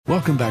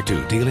Welcome back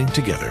to Dealing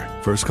Together.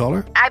 First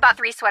caller? I bought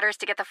 3 sweaters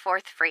to get the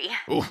 4th free.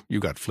 Oh, you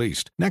got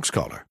fleeced. Next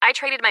caller? I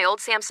traded my old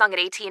Samsung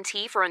at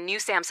AT&T for a new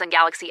Samsung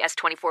Galaxy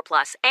S24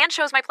 Plus and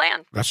shows my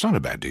plan. That's not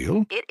a bad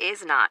deal. It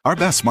is not. Our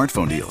best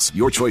smartphone deals.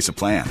 Your choice of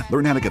plan.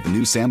 Learn how to get the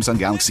new Samsung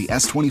Galaxy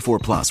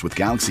S24 Plus with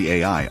Galaxy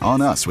AI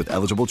on us with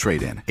eligible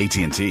trade-in.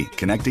 AT&T.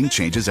 Connecting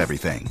changes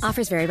everything.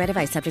 Offers vary by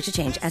device. Subject to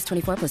change.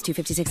 S24 plus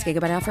 256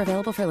 gigabyte offer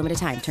available for a limited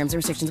time. Terms and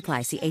restrictions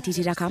apply. See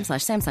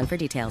att.com/Samsung for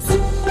details.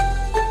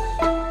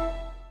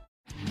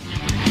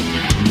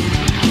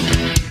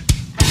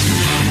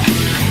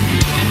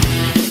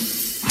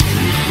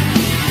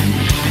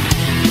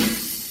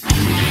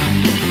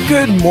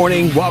 Good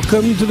morning.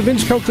 Welcome to the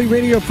Vince Coakley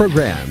radio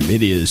program.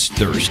 It is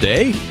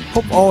Thursday.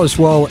 Hope all is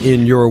well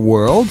in your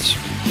world.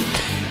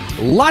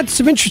 Lots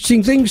of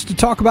interesting things to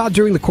talk about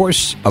during the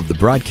course of the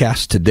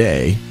broadcast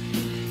today.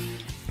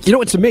 You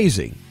know, it's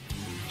amazing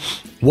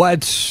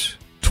what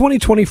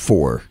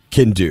 2024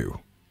 can do.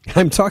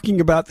 I'm talking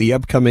about the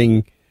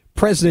upcoming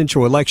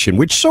presidential election,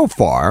 which so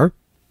far,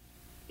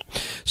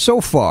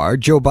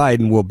 Joe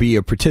Biden will be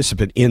a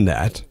participant in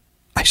that.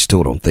 I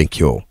still don't think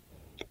he'll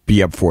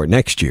be up for it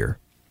next year.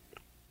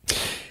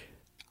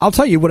 I'll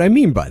tell you what I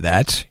mean by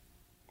that.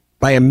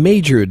 By a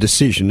major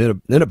decision,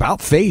 an about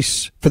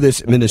face for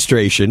this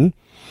administration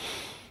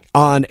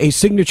on a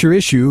signature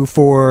issue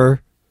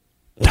for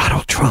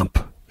Donald Trump.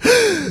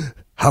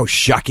 How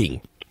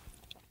shocking.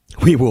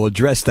 We will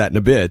address that in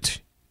a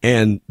bit.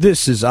 And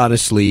this is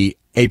honestly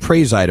a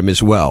praise item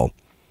as well.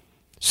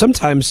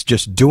 Sometimes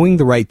just doing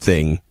the right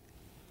thing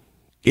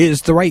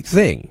is the right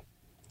thing.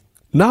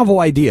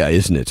 Novel idea,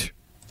 isn't it?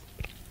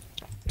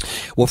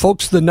 Well,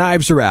 folks, the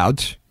knives are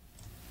out.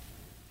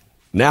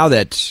 Now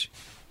that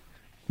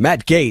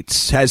Matt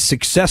Gaetz has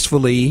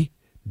successfully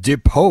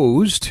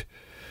deposed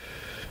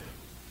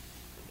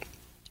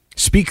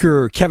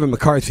Speaker Kevin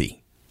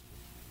McCarthy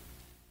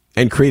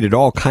and created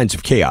all kinds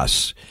of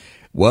chaos,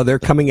 well, they're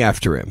coming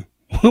after him.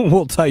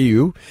 We'll tell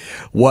you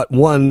what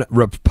one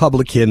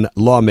Republican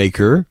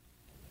lawmaker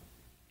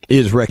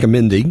is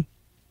recommending.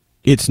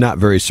 It's not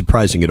very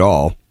surprising at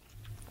all.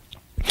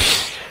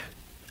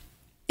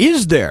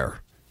 Is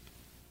there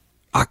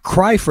a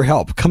cry for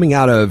help coming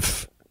out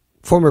of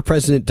former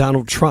President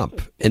Donald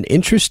Trump? An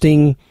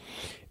interesting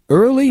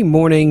early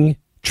morning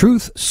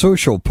Truth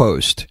Social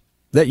post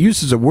that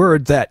uses a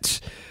word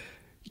that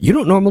you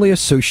don't normally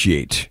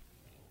associate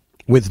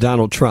with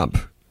Donald Trump.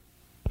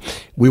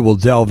 We will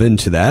delve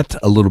into that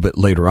a little bit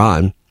later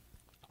on.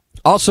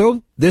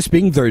 Also, this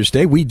being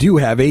Thursday, we do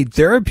have a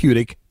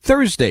Therapeutic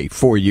Thursday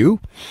for you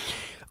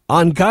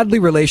on godly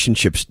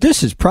relationships.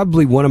 This is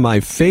probably one of my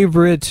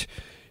favorite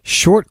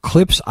short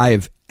clips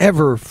I've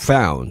ever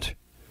found.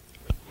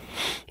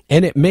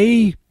 And it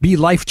may be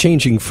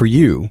life-changing for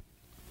you,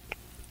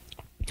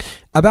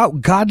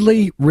 about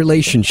godly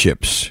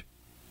relationships.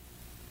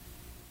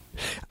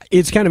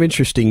 It's kind of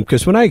interesting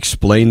because when I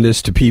explain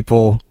this to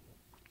people,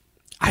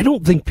 I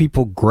don't think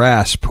people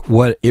grasp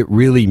what it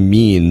really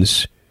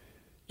means.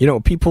 You know,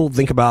 people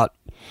think about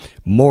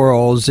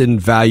morals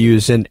and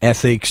values and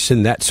ethics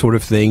and that sort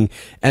of thing,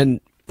 and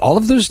all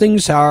of those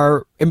things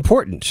are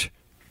important.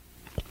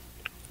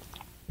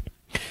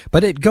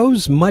 But it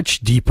goes much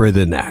deeper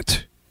than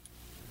that.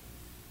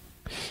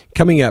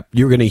 Coming up,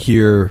 you're going to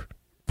hear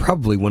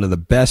probably one of the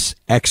best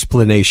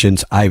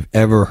explanations I've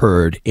ever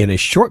heard in a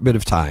short bit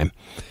of time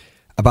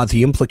about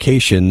the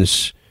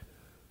implications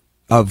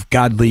of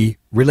godly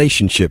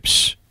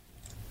relationships,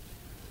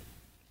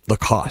 the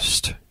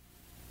cost.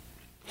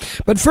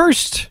 But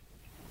first,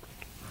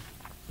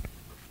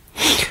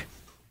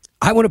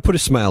 I want to put a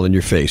smile on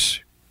your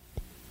face.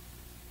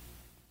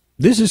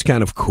 This is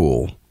kind of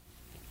cool,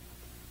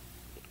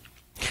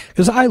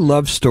 because I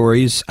love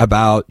stories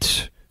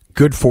about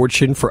good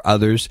fortune for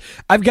others.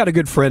 I've got a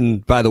good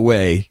friend, by the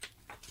way,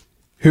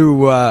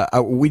 who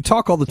we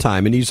talk all the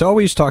time, and he's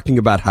always talking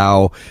about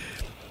how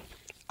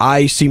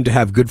I seem to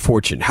have good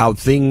fortune, how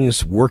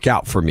things work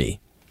out for me.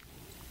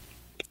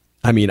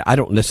 I mean, I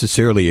don't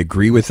necessarily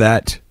agree with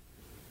that,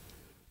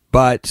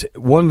 but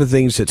one of the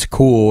things that's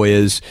cool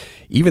is,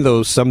 even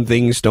though some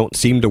things don't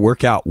seem to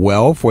work out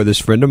well for this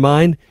friend of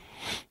mine,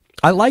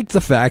 I like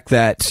the fact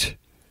that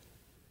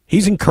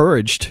he's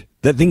encouraged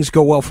that things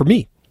go well for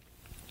me.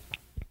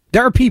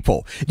 There are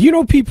people, do you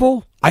know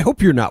people, I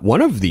hope you're not one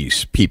of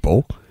these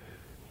people,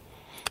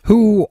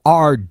 who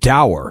are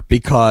dour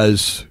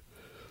because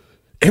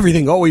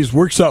everything always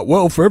works out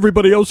well for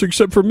everybody else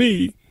except for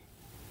me.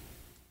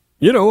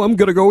 You know, I'm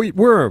going to go eat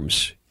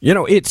worms. You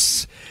know,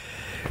 this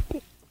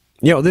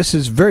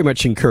is very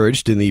much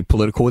encouraged in the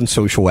political and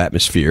social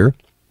atmosphere.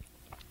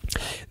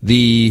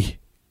 The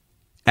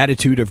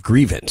attitude of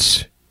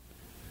grievance.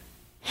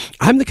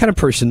 I'm the kind of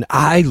person,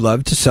 I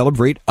love to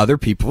celebrate other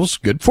people's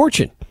good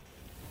fortune.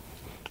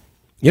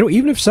 You know,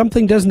 even if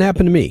something doesn't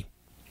happen to me,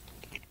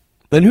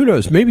 then who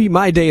knows, maybe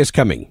my day is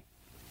coming.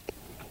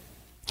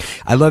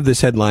 I love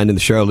this headline in the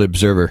Charlotte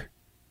Observer.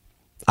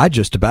 I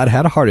just about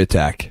had a heart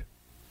attack.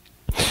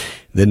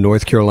 The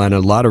North Carolina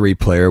lottery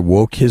player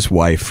woke his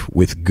wife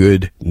with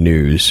good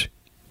news.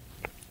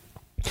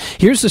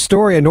 Here's the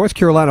story. A North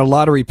Carolina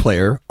lottery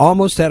player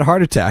almost had a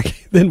heart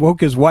attack, then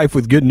woke his wife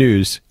with good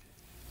news.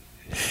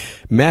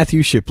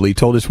 Matthew Shipley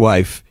told his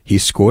wife he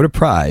scored a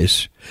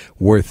prize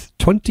worth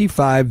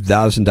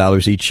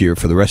 $25,000 each year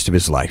for the rest of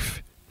his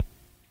life.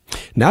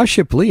 Now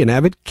Shipley, an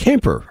avid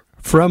camper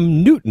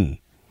from Newton,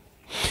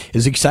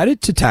 is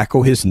excited to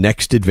tackle his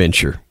next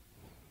adventure.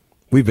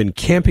 We've been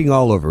camping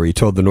all over, he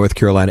told the North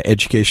Carolina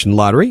Education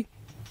Lottery.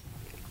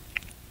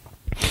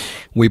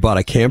 We bought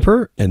a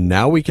camper, and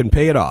now we can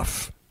pay it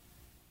off.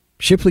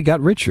 Shipley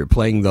got richer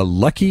playing the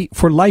Lucky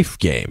for Life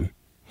game.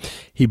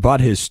 He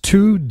bought his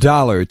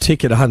 $2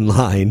 ticket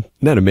online. Isn't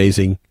that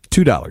amazing?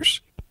 $2.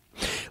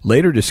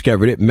 Later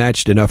discovered it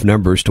matched enough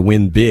numbers to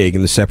win big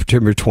in the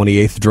September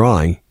 28th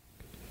drawing.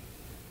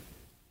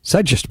 So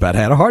I just about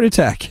had a heart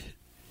attack.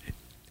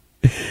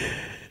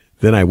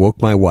 Then I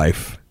woke my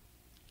wife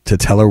to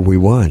tell her we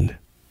won.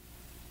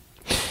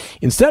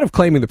 Instead of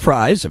claiming the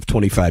prize of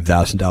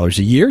 $25,000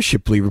 a year,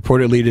 Shipley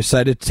reportedly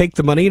decided to take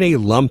the money in a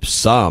lump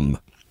sum.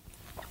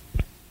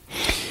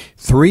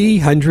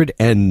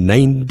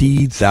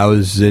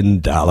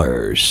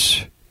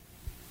 $390,000.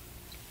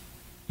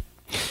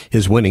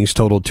 His winnings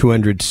totaled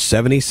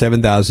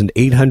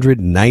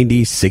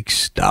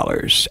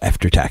 $277,896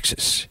 after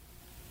taxes.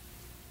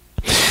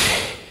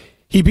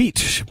 He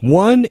beat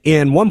 1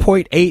 in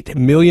 1.8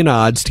 million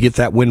odds to get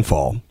that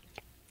windfall.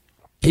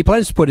 He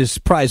plans to put his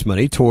prize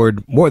money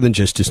toward more than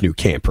just his new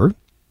camper.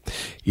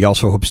 He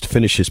also hopes to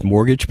finish his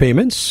mortgage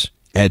payments,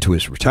 add to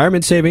his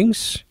retirement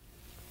savings.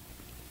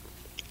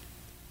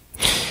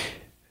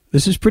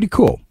 This is pretty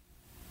cool.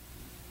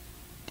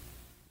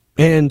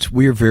 And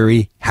we're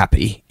very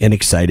happy and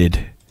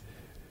excited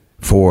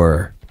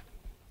for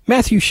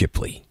Matthew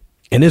Shipley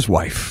and his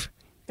wife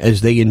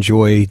as they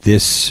enjoy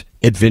this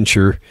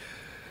adventure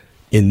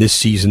in this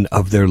season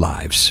of their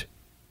lives.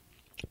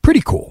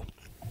 Pretty cool.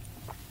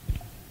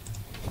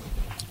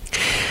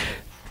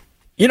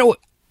 You know,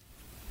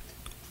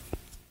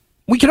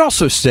 we can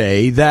also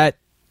say that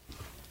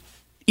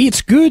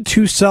it's good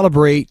to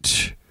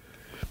celebrate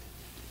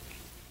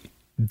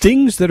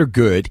things that are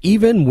good,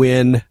 even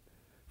when,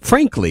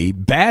 frankly,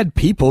 bad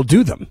people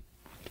do them.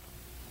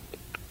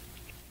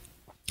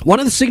 One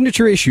of the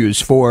signature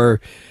issues for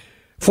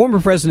former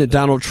President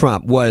Donald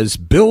Trump was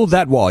build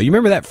that wall. You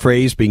remember that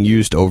phrase being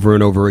used over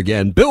and over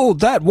again?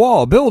 Build that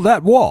wall, build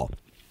that wall.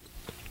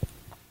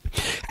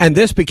 And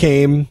this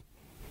became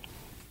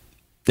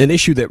an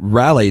issue that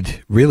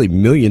rallied really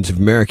millions of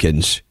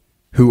Americans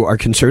who are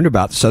concerned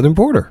about the southern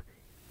border.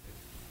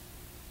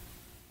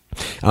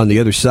 On the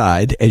other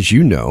side, as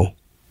you know,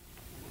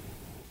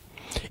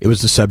 it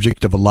was the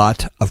subject of a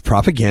lot of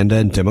propaganda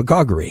and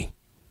demagoguery,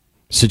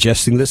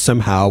 suggesting that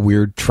somehow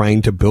we're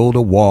trying to build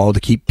a wall to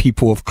keep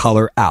people of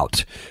color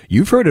out.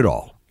 You've heard it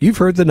all. You've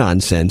heard the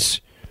nonsense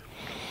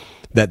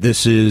that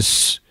this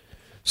is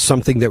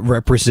something that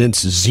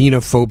represents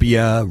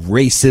xenophobia,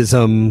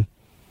 racism.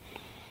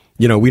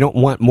 You know, we don't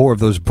want more of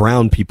those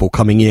brown people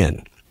coming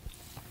in.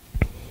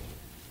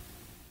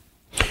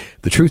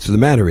 The truth of the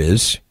matter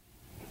is,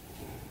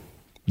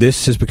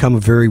 this has become a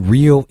very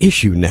real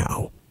issue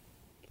now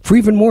for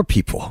even more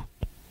people.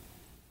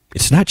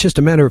 It's not just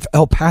a matter of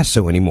El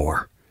Paso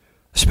anymore,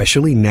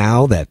 especially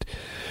now that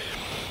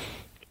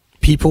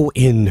people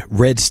in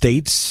red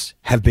states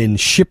have been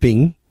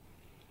shipping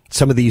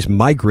some of these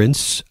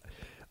migrants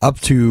up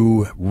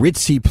to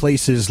ritzy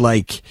places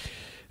like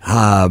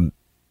up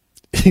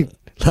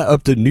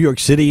to New York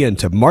City and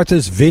to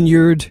Martha's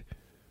Vineyard.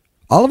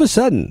 All of a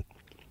sudden,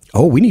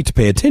 we need to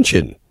pay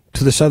attention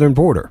to the southern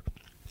border.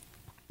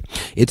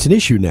 It's an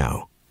issue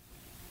now.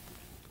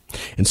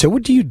 And so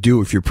what do you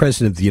do if you're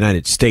president of the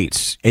United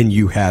States and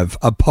you have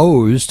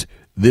opposed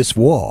this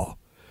wall?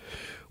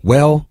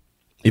 Well,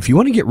 if you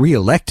want to get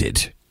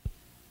reelected,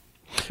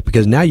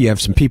 because now you have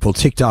some people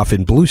ticked off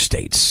in blue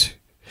states,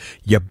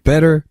 you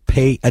better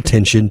pay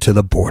attention to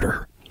the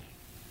border.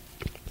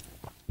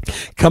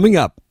 Coming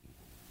up,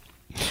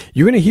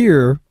 you're going to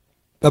hear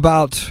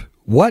about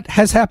what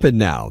has happened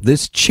now,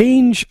 this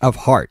change of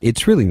heart.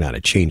 It's really not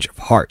a change of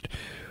heart.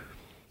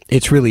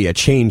 It's really a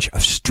change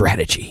of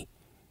strategy.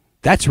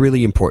 That's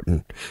really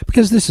important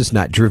because this is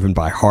not driven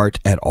by heart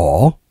at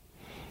all.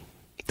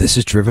 This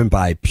is driven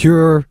by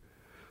pure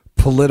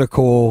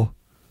political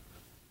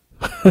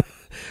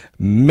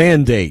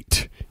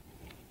mandate.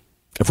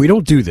 If we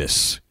don't do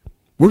this,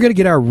 we're going to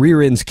get our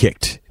rear ends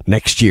kicked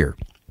next year.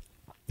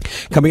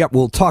 Coming up,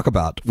 we'll talk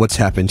about what's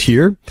happened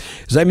here.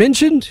 As I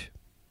mentioned,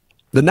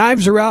 the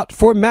knives are out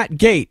for Matt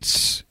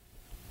Gaetz.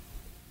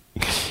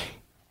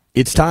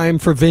 It's time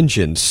for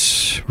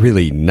vengeance.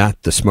 Really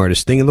not the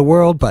smartest thing in the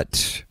world,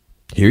 but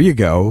here you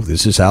go.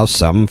 This is how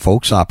some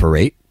folks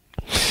operate.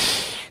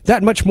 That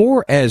and much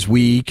more as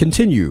we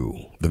continue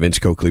the Vince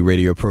Coakley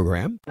radio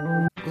program.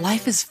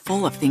 Life is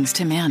full of things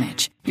to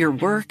manage. Your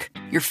work,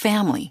 your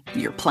family,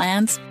 your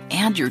plans,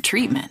 and your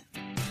treatment.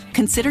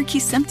 Consider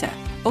Kesimpta,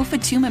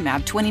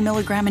 ofatumumab 20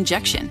 milligram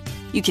injection.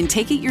 You can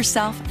take it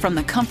yourself from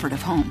the comfort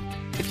of home.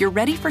 If you're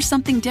ready for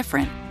something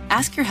different,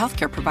 ask your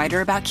healthcare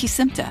provider about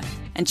Kesimpta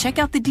and check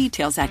out the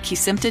details at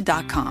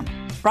Kesimpta.com.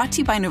 Brought to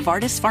you by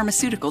Novartis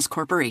Pharmaceuticals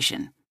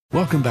Corporation.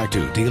 Welcome back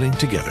to Dealing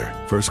Together.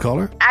 First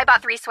caller? I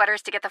bought 3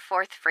 sweaters to get the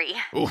 4th free.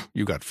 Oh,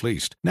 you got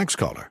fleeced. Next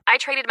caller. I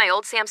traded my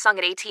old Samsung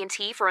at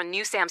AT&T for a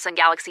new Samsung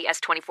Galaxy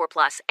S24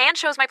 Plus and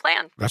chose my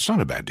plan. That's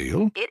not a bad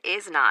deal. It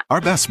is not. Our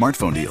best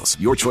smartphone deals.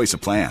 Your choice of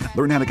plan.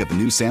 Learn how to get the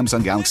new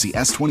Samsung Galaxy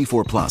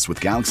S24 Plus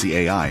with Galaxy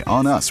AI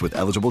on us with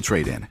eligible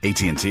trade-in.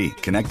 AT&T.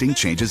 Connecting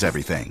changes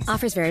everything.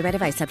 Offers vary by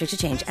device, subject to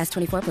change.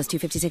 S24 plus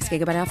 256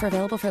 gigabyte offer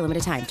available for a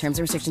limited time. Terms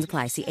and restrictions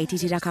apply. See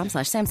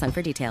att.com/Samsung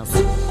for details.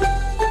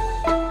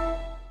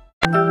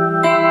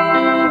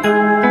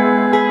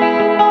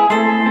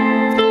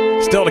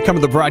 Still to come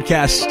to the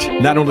broadcast,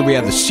 not only do we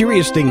have the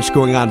serious things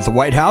going on at the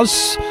White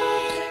House,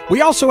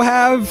 we also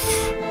have,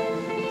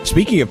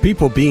 speaking of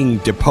people being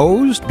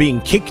deposed, being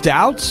kicked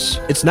out,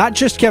 it's not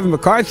just Kevin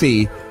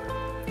McCarthy.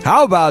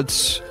 How about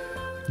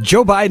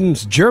Joe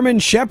Biden's German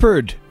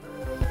Shepherd?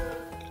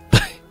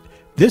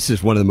 This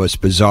is one of the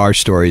most bizarre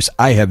stories.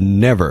 I have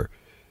never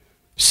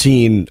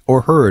seen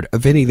or heard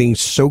of anything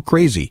so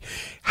crazy.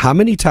 How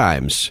many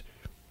times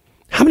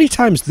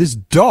this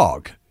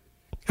dog,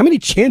 how many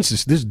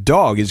chances this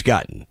dog has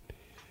gotten?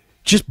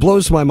 Just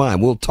blows my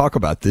mind. We'll talk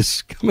about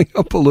this coming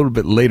up a little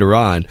bit later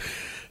on.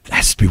 That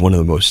has to be one of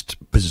the most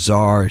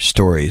bizarre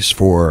stories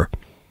for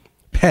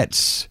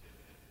pets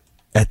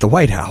at the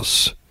White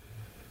House.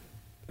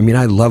 I mean,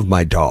 I love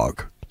my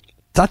dog.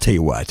 I'll tell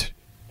you what,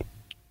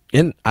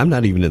 and I'm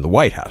not even in the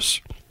White House.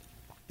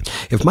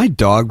 If my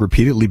dog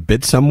repeatedly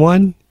bit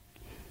someone,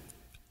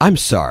 I'm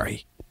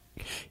sorry.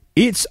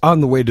 It's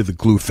on the way to the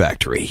glue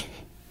factory.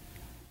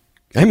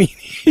 I mean,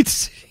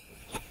 it's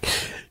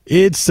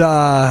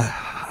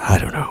I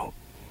don't know.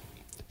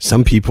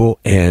 Some people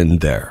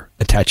and their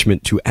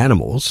attachment to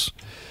animals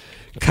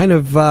kind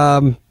of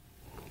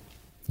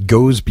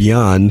goes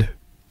beyond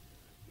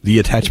the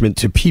attachment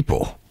to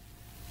people.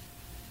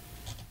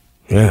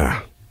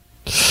 Yeah.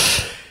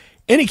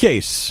 Any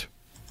case,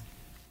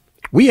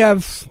 we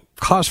have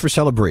cause for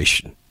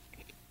celebration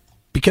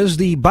because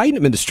the Biden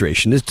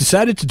administration has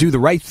decided to do the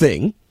right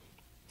thing,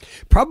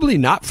 probably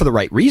not for the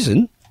right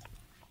reason,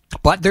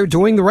 but they're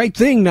doing the right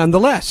thing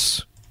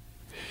nonetheless.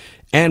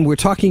 And we're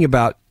talking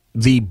about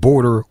the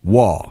border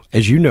wall.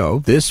 As you know,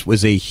 this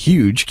was a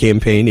huge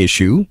campaign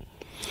issue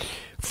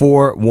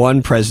for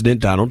one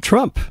President Donald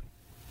Trump.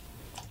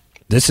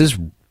 This is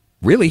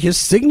really his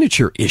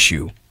signature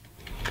issue.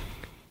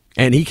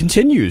 And he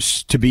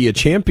continues to be a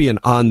champion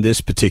on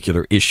this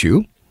particular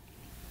issue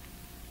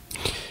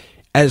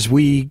as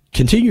we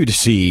continue to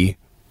see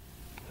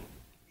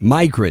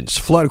migrants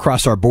flood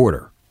across our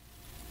border.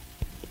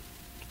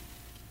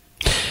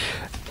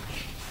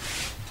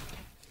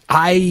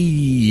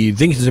 I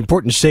think it's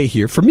important to say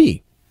here, for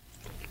me,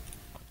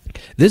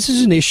 this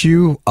is an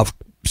issue of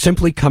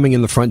simply coming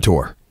in the front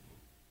door.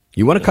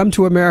 You want to come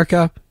to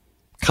America?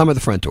 Come at the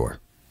front door.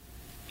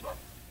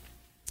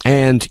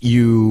 And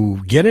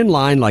you get in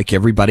line like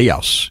everybody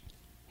else.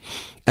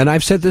 And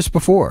I've said this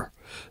before.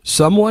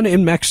 Someone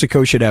in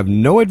Mexico should have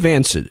no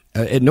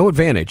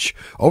advantage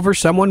over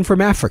someone from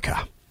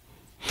Africa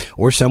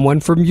or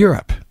someone from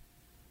Europe.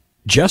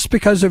 Just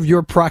because of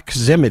your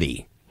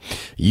proximity,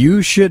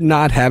 you should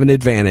not have an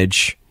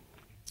advantage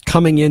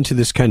coming into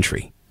this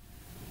country.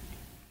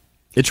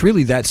 It's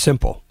really that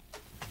simple.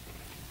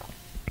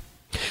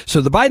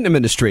 So the Biden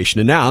administration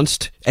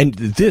announced, and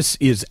this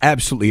is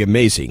absolutely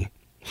amazing,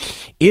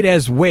 it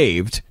has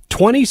waived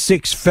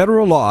 26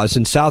 federal laws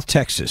in South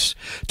Texas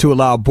to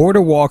allow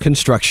border wall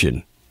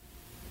construction.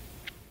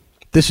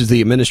 This is the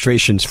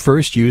administration's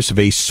first use of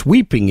a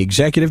sweeping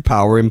executive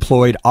power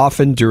employed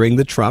often during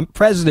the Trump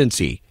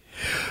presidency.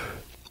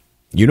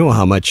 You know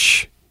how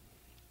much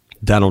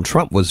Donald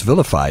Trump was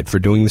vilified for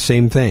doing the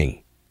same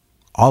thing.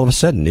 All of a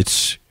sudden,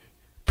 it's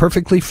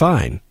perfectly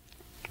fine.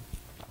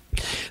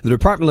 The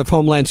Department of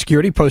Homeland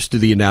Security posted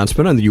the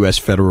announcement on the U.S.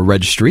 Federal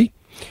Registry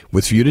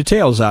with few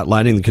details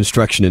outlining the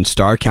construction in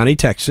Starr County,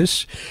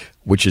 Texas,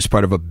 which is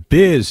part of a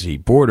busy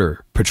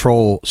border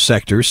patrol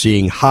sector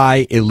seeing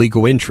high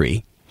illegal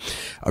entry.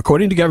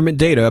 According to government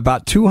data,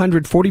 about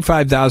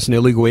 245,000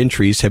 illegal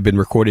entries have been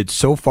recorded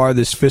so far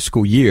this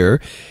fiscal year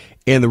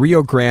in the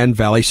Rio Grande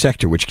Valley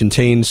sector, which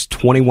contains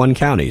 21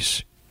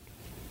 counties.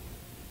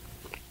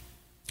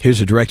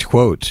 Here's a direct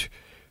quote.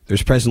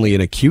 There's presently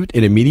an acute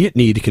and immediate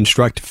need to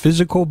construct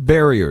physical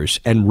barriers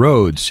and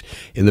roads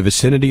in the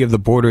vicinity of the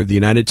border of the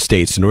United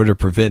States in order to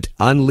prevent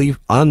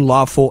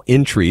unlawful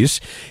entries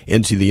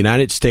into the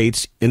United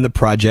States in the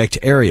project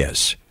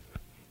areas.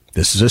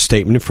 This is a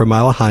statement from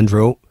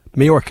Alejandro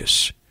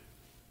Mayorkas,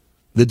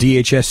 the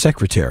DHS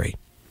secretary.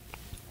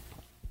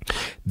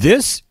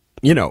 This,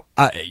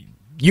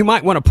 you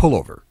might want to pull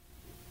over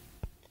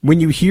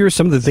when you hear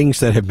some of the things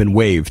that have been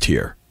waived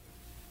here,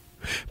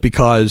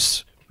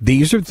 because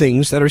these are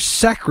things that are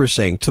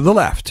sacrosanct to the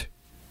left.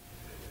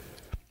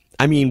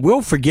 I mean,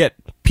 we'll forget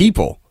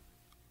people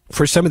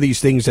for some of these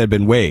things that have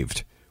been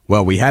waived.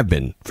 Well, we have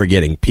been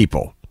forgetting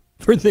people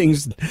for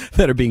things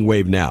that are being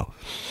waived now.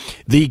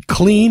 The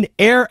Clean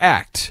Air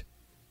Act,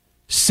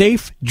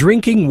 Safe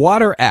Drinking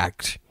Water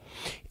Act,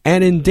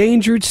 and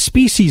Endangered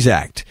Species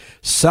Act,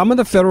 some of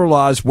the federal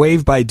laws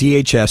waived by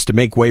DHS to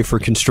make way for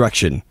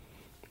construction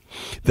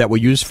that will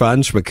use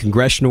funds from a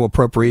congressional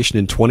appropriation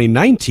in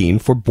 2019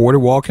 for border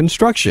wall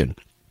construction.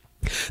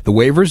 The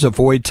waivers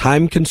avoid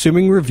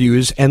time-consuming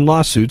reviews and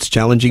lawsuits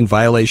challenging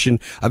violation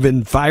of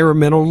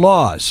environmental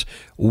laws.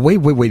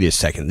 Wait a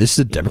second. This is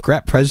a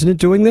Democrat president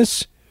doing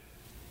this?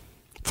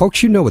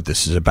 Folks, you know what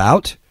this is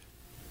about.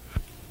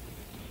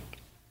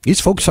 These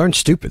folks aren't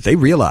stupid. They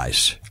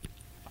realize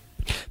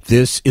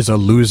this is a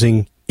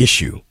losing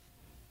issue.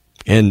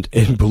 And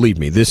believe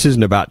me, this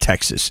isn't about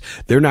Texas.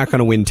 They're not going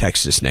to win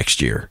Texas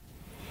next year.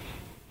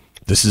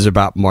 This is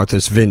about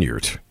Martha's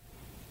Vineyard.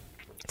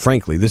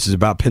 Frankly, this is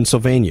about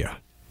Pennsylvania.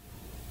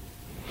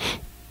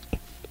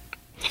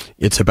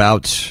 It's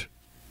about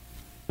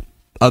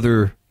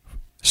other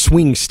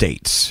swing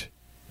states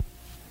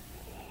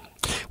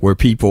where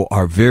people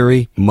are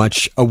very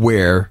much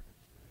aware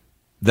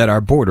that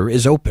our border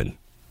is open.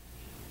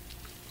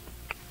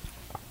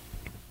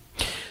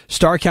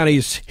 Starr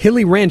County's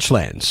hilly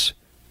ranchlands,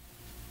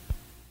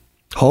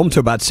 home to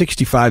about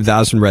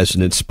 65,000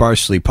 residents,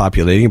 sparsely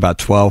populating about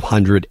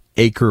 1,200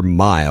 acre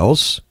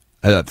miles,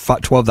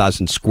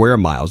 12,000 square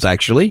miles,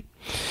 actually,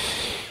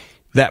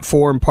 that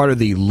form part of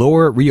the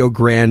Lower Rio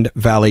Grande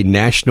Valley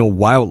National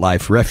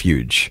Wildlife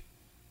Refuge.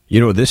 You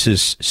know, this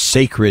is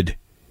sacred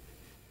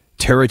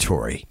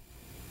territory.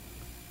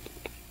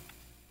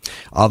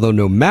 Although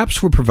no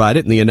maps were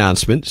provided in the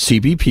announcement,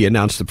 CBP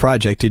announced the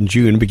project in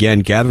June and began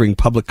gathering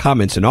public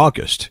comments in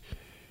August,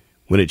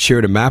 when it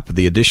shared a map of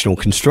the additional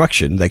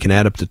construction that can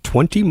add up to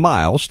 20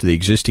 miles to the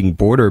existing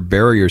border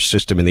barrier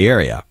system in the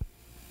area.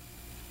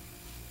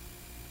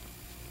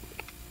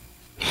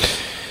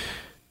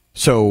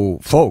 So,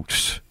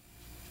 folks,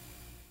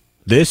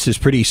 this is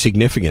pretty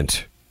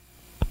significant.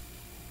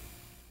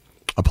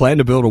 A plan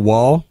to build a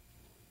wall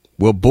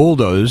will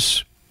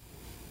bulldoze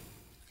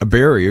a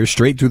barrier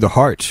straight through the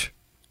heart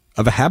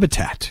of a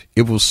habitat.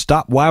 It will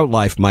stop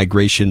wildlife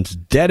migrations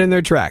dead in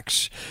their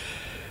tracks.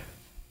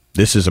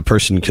 This is a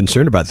person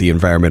concerned about the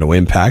environmental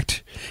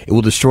impact. It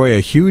will destroy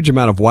a huge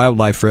amount of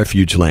wildlife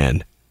refuge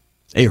land.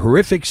 A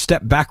horrific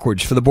step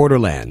backwards for the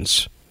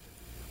borderlands.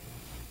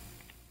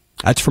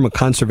 That's from a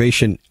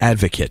conservation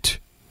advocate.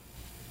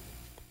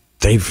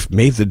 They've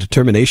made the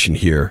determination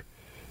here.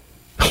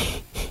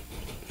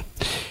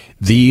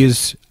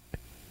 These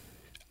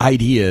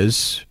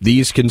ideas,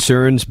 these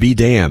concerns be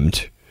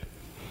damned.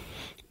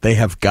 They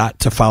have got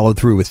to follow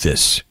through with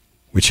this,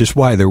 which is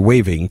why they're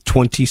waiving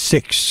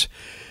 26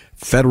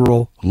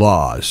 federal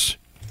laws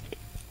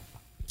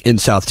in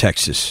South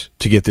Texas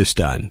to get this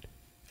done.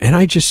 And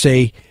I just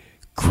say,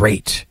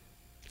 great.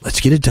 Let's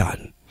get it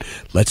done.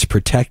 Let's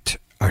protect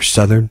our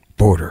southern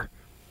border.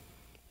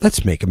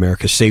 Let's make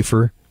America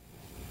safer.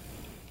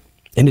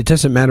 And it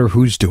doesn't matter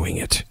who's doing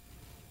it.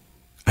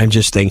 I'm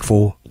just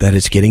thankful that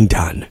it's getting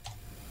done.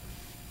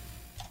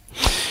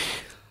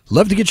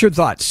 Love to get your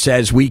thoughts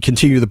as we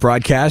continue the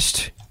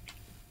broadcast.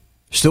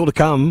 Still to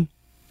come,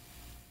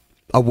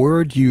 a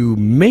word you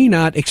may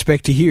not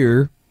expect to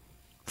hear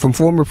from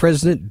former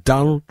President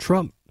Donald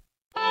Trump.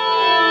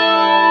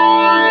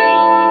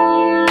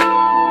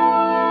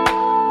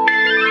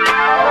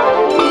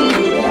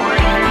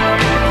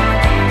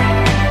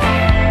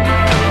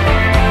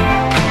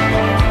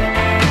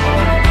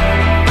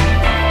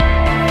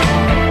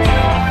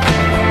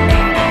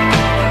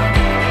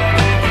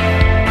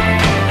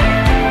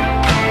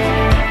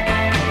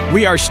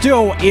 We are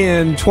still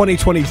in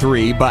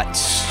 2023, but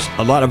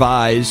a lot of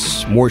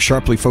eyes more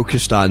sharply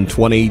focused on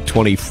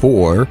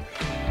 2024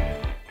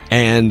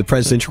 and the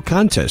presidential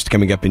contest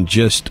coming up in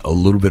just a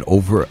little bit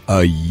over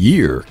a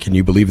year. Can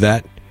you believe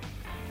that?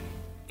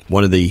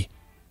 One of the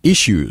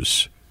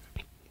issues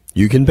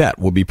you can bet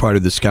will be part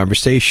of this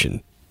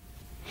conversation.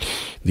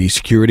 The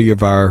security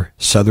of our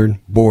southern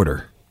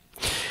border.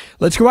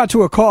 Let's go out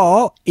to a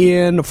call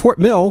in Fort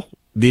Mill.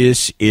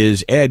 This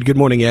is Ed. Good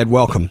morning, Ed.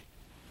 Welcome.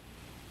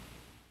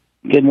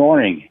 Good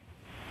morning.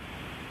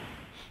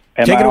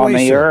 Am Take it I away, on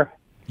the sir. air?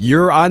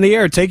 You're on the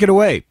air. Take it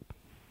away.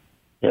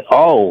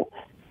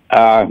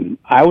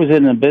 I was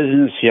in the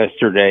business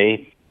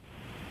yesterday,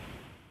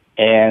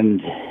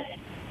 and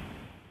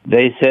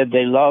they said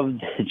they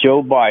loved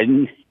Joe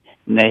Biden,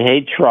 and they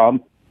hate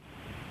Trump,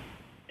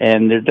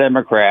 and they're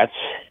Democrats,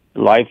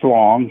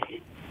 lifelong.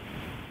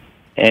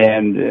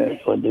 And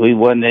we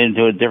went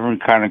into a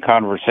different kind of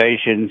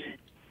conversation,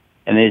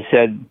 and they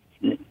said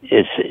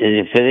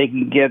if they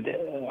can get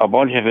a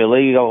bunch of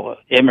illegal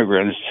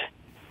immigrants,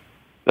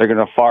 they're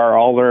going to fire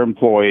all their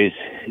employees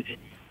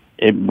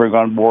and bring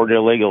on board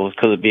illegals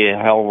because it'd be a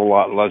hell of a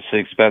lot less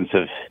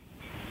expensive.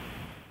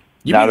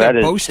 You mean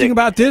they're boasting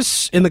about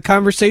this in the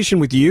conversation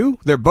with you?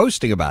 They're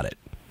boasting about it.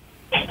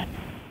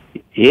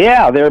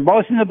 Yeah, they're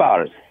boasting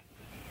about it.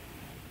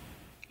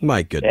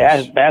 My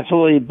goodness. They're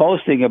absolutely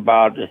boasting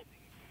about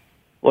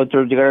what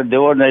they're going to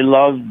do, and they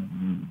love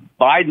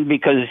Biden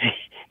because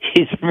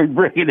he's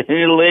bringing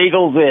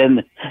illegals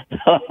in.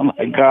 Oh,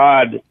 my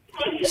God.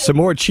 Some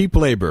more cheap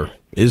labor.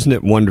 Isn't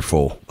it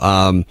wonderful?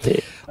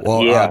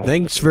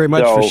 Thanks very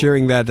much for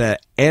sharing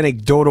that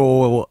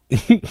anecdotal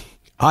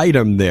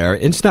item there.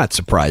 It's not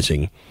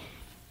surprising.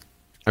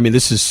 I mean,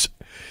 this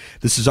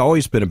has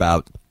always been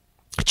about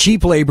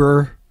cheap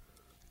labor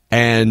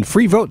and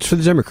free votes for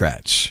the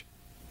Democrats.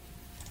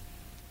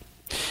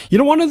 You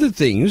know, one of the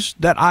things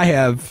that I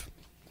have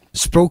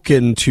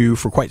spoken to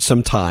for quite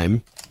some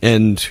time,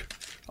 and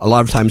a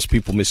lot of times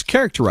people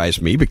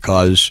mischaracterize me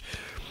because,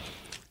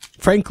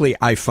 frankly,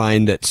 I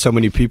find that so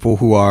many people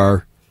who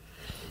are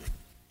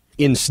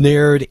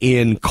ensnared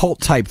in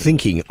cult-type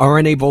thinking are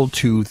unable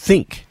to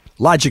think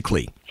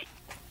logically.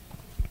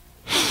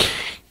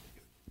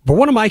 But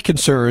one of my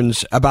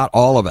concerns about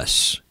all of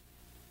us,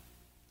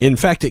 in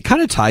fact, it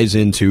kind of ties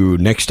into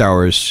next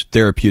hour's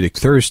Therapeutic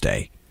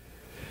Thursday.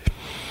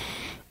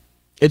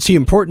 It's the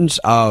importance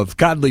of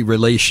godly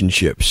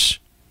relationships.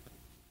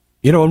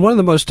 You know, and one of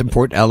the most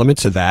important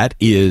elements of that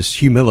is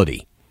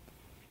humility,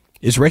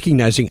 is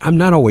recognizing I'm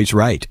not always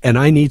right, and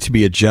I need to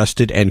be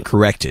adjusted and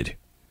corrected.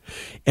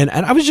 And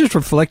I was just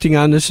reflecting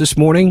on this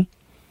morning.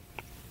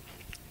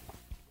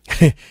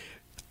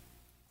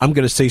 I'm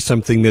going to say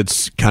something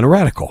that's kind of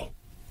radical.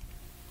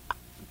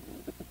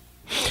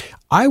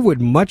 I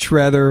would much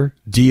rather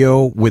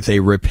deal with a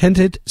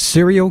repentant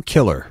serial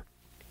killer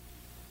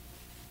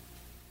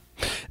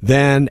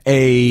than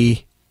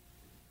a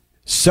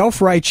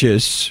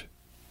self-righteous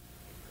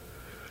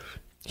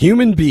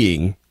human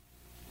being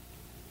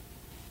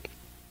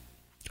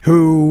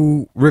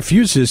who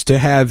refuses to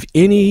have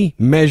any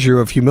measure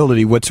of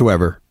humility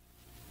whatsoever.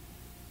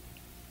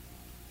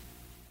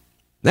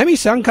 That may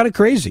sound kind of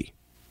crazy.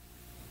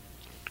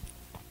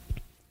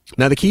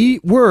 Now, the key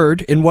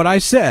word in what I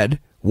said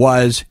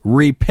was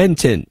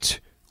repentant.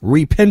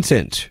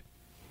 Repentant.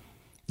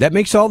 That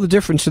makes all the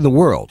difference in the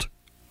world.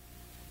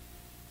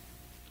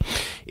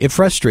 It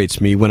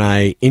frustrates me when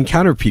I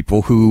encounter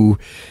people who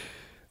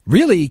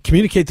really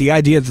communicate the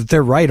idea that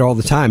they're right all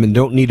the time and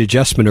don't need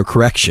adjustment or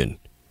correction.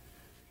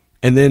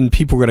 And then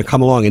people are going to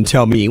come along and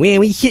tell me, well,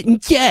 we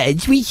shouldn't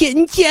judge. We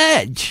shouldn't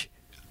judge.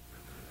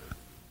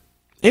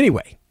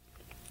 Anyway,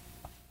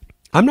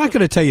 I'm not going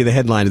to tell you the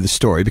headline of the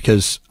story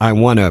because I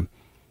want to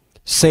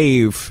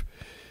save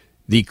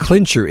the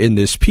clincher in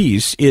this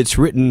piece. It's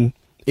written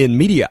in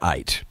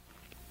Mediaite.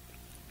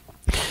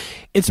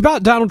 It's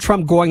about Donald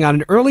Trump going on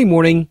an early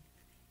morning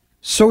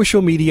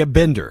social media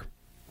bender,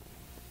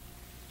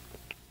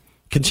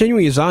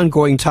 continuing his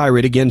ongoing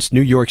tirade against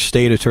New York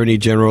State Attorney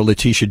General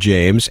Letitia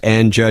James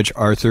and Judge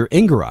Arthur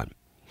Engoron.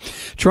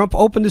 Trump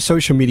opened the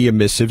social media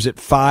missives at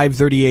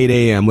 5:38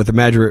 a.m. with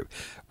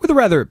a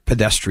rather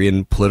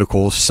pedestrian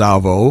political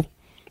salvo,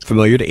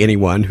 familiar to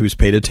anyone who's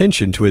paid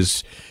attention to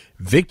his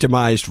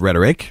victimized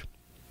rhetoric.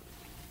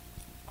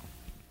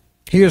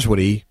 Here's what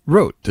he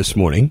wrote this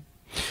morning.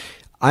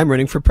 I'm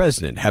running for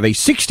president, have a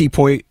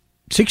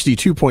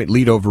 62-point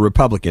lead over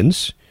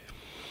Republicans.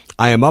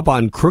 I am up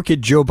on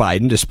crooked Joe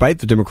Biden, despite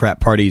the Democrat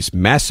Party's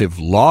massive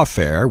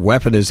lawfare,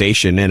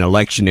 weaponization, and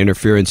election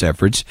interference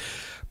efforts,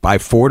 by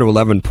 4 to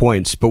 11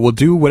 points, but will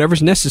do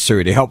whatever's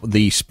necessary to help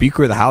the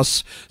Speaker of the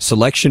House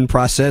selection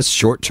process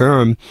short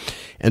term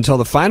until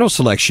the final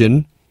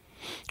selection,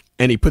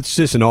 and he puts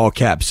this in all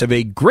caps, of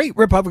a great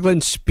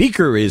Republican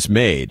Speaker is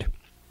made.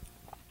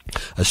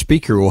 A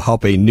Speaker will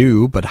help a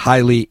new but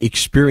highly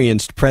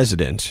experienced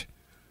president,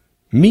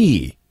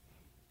 me,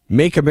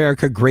 make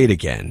America great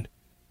again.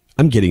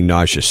 I'm getting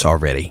nauseous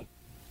already.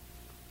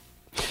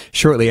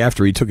 Shortly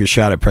after he took a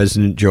shot at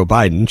President Joe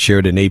Biden,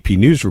 shared an AP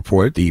News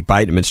report, the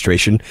Biden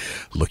administration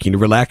looking to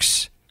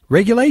relax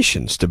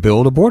regulations to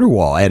build a border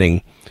wall,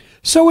 adding,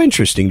 so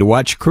interesting to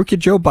watch crooked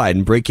Joe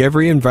Biden break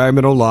every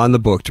environmental law in the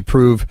book to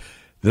prove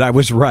that I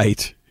was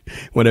right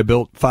when I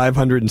built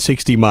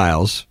 560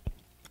 miles,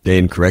 they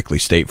incorrectly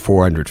state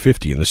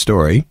 450 in the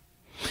story,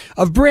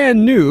 of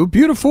brand new,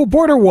 beautiful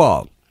border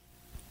wall.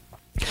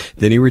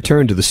 Then he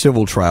returned to the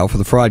civil trial for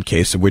the fraud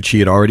case of which he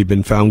had already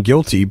been found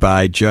guilty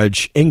by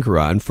Judge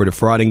Engoron for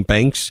defrauding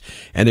banks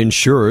and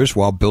insurers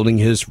while building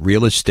his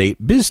real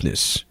estate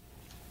business.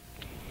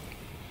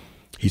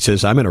 He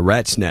says, I'm in a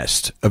rat's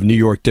nest of New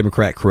York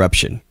Democrat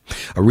corruption.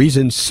 A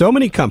reason so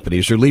many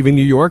companies are leaving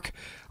New York.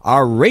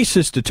 Our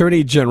racist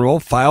attorney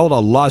general filed a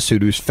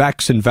lawsuit whose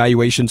facts and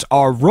valuations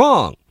are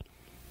wrong.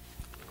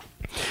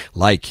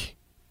 Like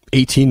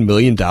 $18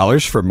 million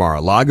for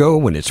Mar-a-Lago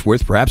when it's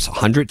worth perhaps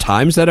 100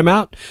 times that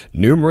amount.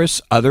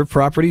 Numerous other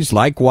properties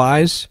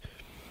likewise.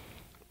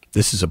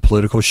 This is a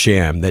political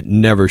sham that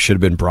never should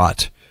have been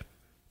brought.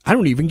 I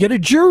don't even get a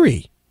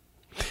jury.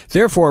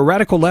 Therefore, a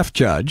radical left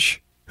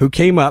judge who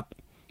came up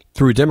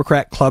through a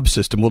Democrat club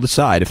system will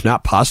decide, if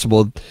not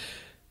possible,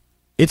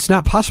 it's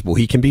not possible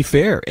he can be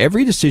fair.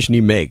 Every decision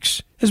he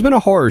makes has been a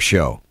horror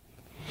show.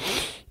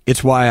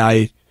 It's why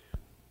I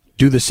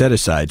do the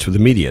set-asides with the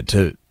media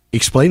to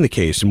explain the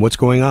case and what's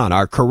going on.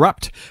 Our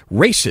corrupt,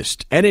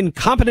 racist, and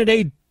incompetent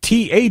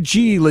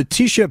AG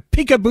Letitia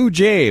Peekaboo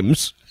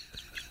James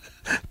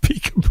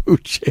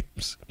Peekaboo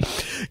James.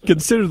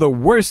 Considered the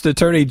worst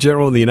attorney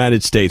general in the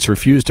United States,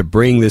 refused to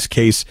bring this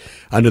case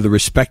under the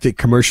respected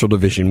commercial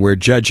division where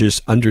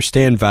judges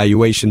understand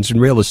valuations in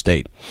real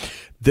estate.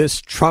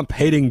 This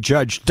Trump-hating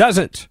judge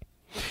doesn't.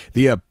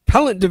 The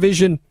appellate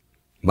division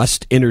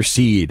must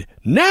intercede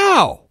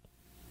now,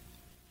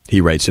 he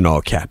writes in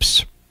all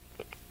caps.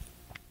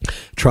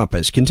 Trump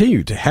has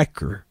continued to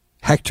hector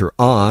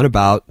on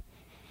about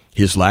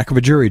his lack of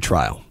a jury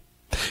trial.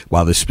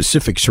 While the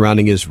specifics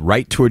surrounding his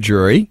right to a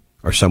jury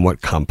are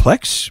somewhat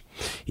complex,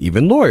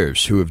 even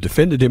lawyers who have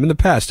defended him in the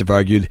past have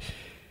argued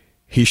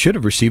he should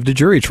have received a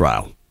jury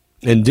trial,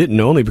 and didn't,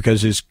 only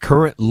because his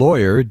current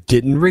lawyer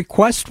didn't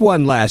request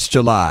one last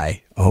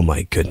July. Oh,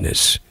 my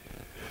goodness.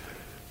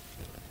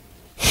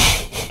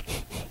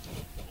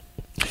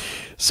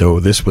 So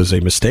this was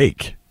a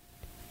mistake.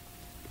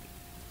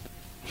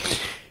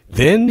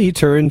 Then he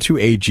turned to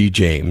A.G.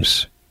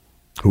 James,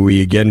 who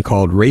he again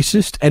called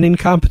racist and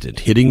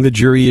incompetent, hitting the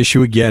jury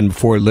issue again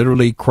before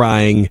literally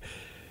crying,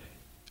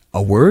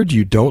 a word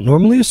you don't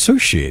normally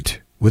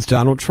associate with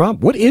Donald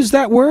Trump. What is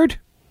that word?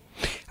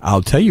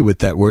 I'll tell you what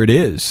that word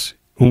is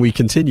when we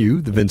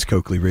continue the Vince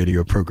Coakley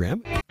radio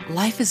program.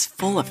 Life is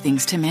full of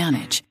things to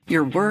manage.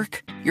 Your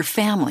work, your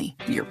family,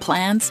 your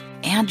plans,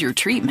 and your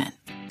treatment.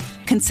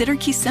 Consider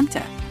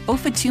Kesimpta,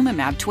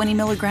 ofatumumab 20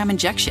 milligram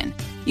injection.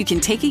 You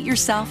can take it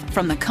yourself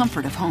from the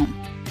comfort of home.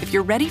 If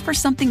you're ready for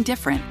something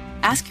different,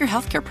 ask your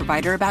healthcare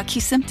provider about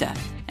Kesimpta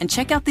and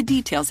check out the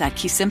details at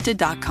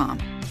kesimpta.com.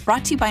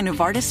 Brought to you by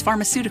Novartis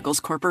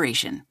Pharmaceuticals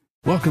Corporation.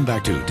 Welcome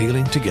back to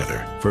Dealing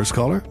Together. First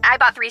caller? I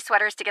bought 3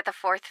 sweaters to get the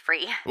 4th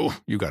free. Oh,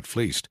 you got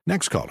fleeced.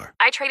 Next caller.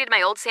 I traded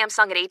my old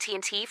Samsung at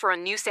AT&T for a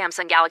new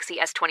Samsung Galaxy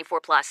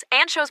S24 Plus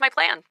and chose my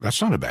plan.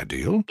 That's not a bad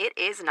deal. It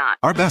is not.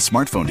 Our best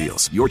smartphone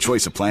deals, your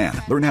choice of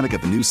plan. Learn how to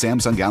get the new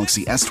Samsung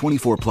Galaxy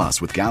S24 Plus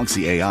with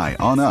Galaxy AI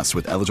on us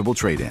with eligible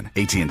trade-in.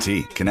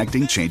 AT&T.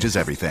 Connecting changes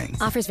everything.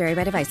 Offers vary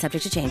by device,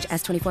 subject to change.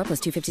 S24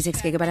 plus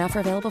 256 gigabyte offer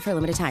available for a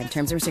limited time.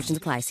 Terms and restrictions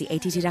apply. See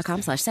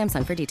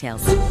att.com/Samsung for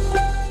details.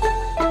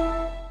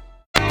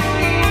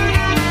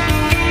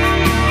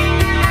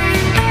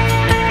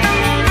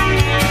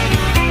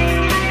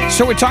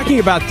 So we're talking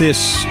about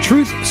this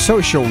Truth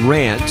Social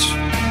rant.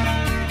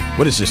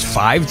 What is this,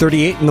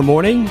 5:38 in the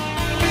morning?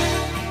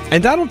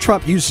 And Donald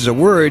Trump uses a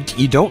word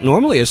you don't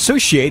normally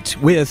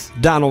associate with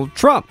Donald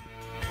Trump.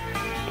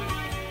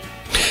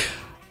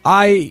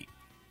 I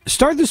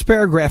start this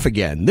paragraph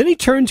again. Then he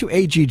turned to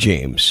A.G.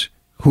 James,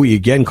 who he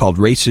again called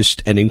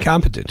racist and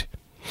incompetent,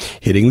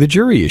 hitting the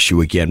jury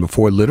issue again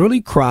before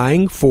literally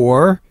crying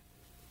for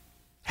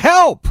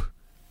help.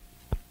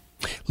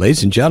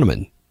 Ladies and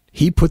gentlemen,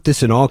 he put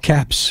this in all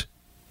caps.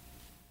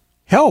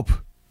 Help.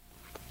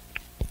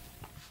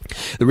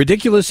 The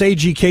ridiculous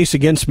AG case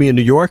against me in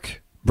New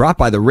York, brought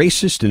by the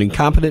racist and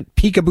incompetent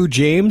Peekaboo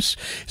James,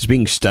 is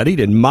being studied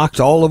and mocked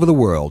all over the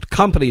world.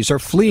 Companies are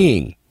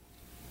fleeing.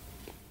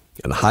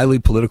 And the highly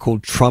political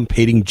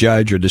Trump-hating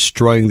judge are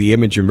destroying the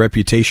image and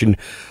reputation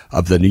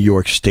of the New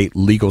York state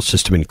legal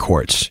system and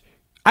courts.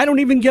 I don't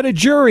even get a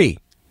jury.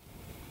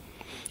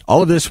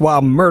 All of this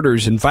while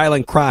murders and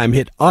violent crime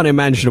hit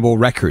unimaginable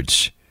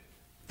records.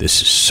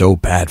 This is so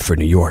bad for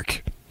New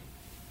York.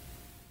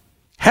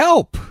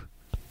 Help!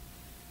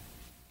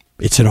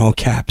 It's in all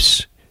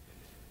caps,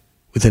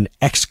 with an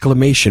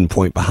exclamation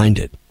point behind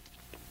it.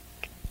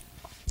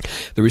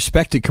 The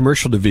respected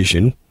commercial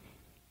division,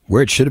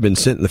 where it should have been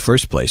sent in the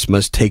first place,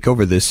 must take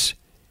over this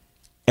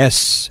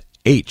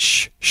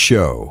SH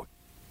show.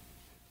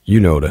 You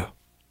know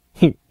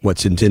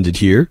what's intended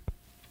here.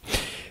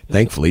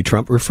 Thankfully,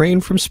 Trump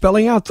refrained from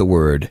spelling out the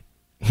word,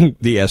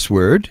 the S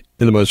word,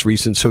 in the most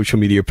recent social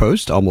media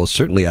post, almost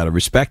certainly out of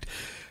respect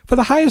for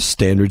the highest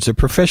standards of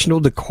professional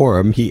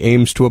decorum he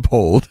aims to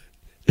uphold.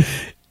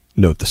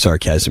 Note the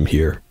sarcasm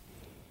here.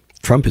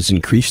 Trump has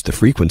increased the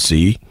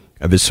frequency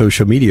of his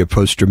social media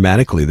posts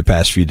dramatically the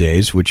past few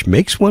days, which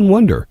makes one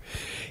wonder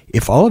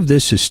if all of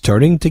this is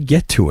starting to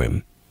get to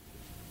him.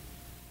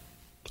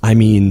 I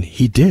mean,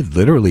 he did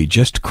literally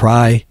just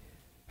cry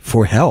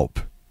for help,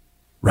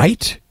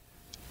 right?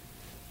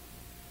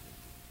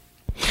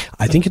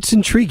 I think it's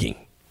intriguing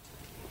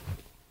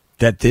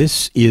that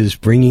this is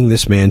bringing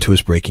this man to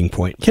his breaking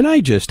point. Can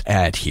I just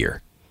add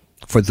here,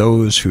 for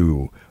those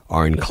who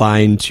are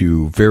inclined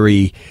to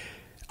very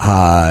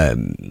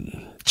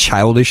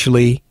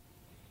childishly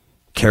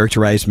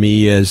characterize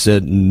me as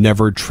a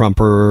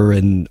never-Trumper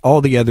and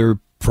all the other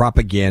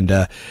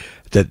propaganda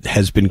that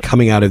has been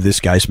coming out of this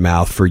guy's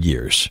mouth for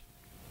years.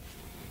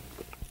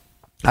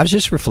 I was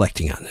just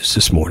reflecting on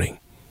this morning.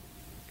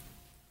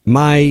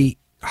 My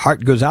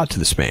heart goes out to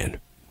this man.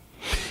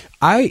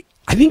 I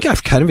think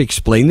I've kind of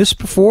explained this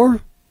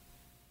before,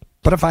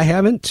 but if I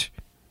haven't,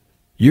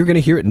 you're going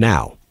to hear it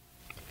now.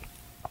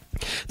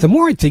 The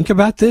more I think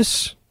about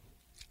this,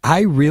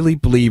 I really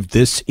believe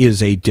this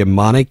is a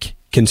demonic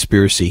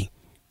conspiracy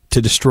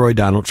to destroy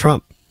Donald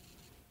Trump,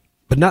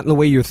 but not in the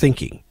way you're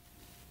thinking.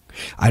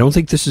 I don't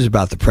think this is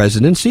about the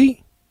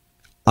presidency,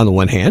 on the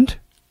one hand,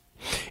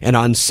 and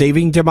on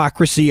saving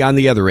democracy on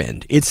the other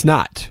end. It's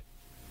not.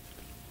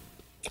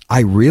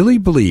 I really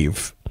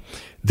believe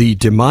the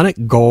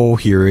demonic goal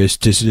here is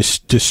to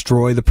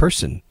destroy the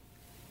person.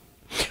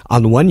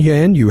 On the one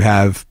hand, you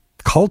have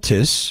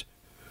cultists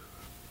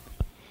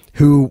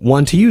who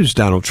want to use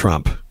Donald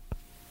Trump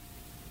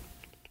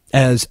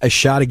as a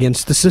shot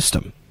against the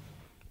system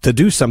to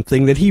do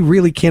something that he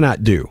really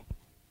cannot do.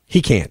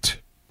 He can't.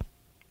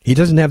 He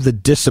doesn't have the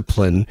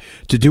discipline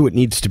to do what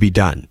needs to be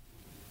done.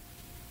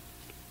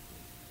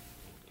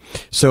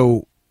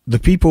 So the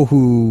people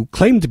who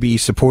claim to be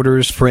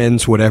supporters,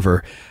 friends,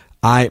 whatever,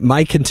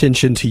 my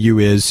contention to you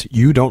is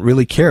you don't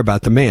really care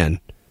about the man.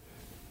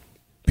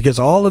 Because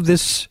all of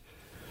this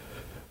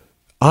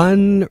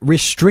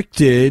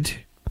unrestricted,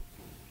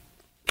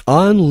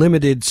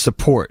 unlimited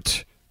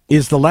support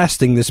is the last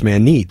thing this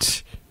man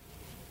needs.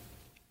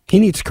 He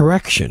needs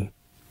correction.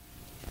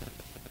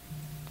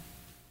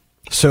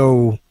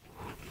 So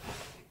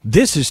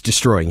this is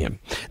destroying him.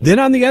 Then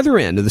on the other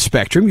end of the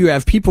spectrum, you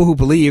have people who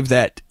believe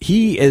that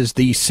he is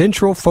the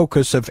central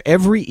focus of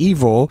every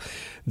evil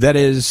that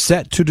is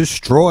set to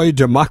destroy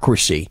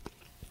democracy.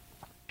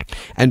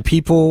 And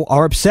people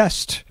are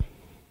obsessed.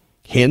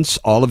 Hence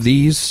all of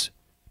these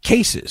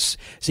cases.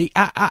 See,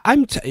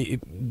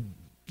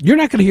 you're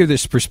not going to hear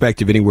this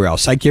perspective anywhere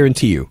else, I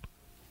guarantee you.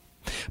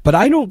 But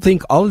I don't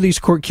think all of these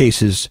court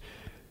cases,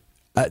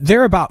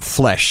 they're about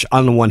flesh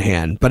on the one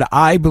hand, but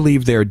I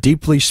believe they're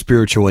deeply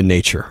spiritual in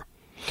nature.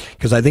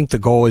 Because I think the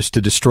goal is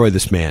to destroy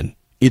this man.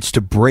 It's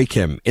to break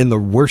him in the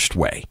worst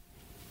way.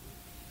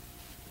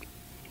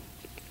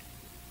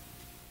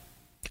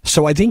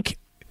 So I think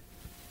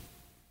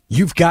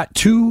you've got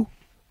two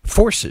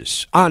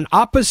forces on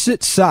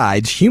opposite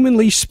sides,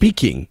 humanly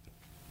speaking,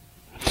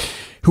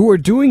 who are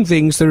doing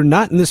things that are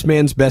not in this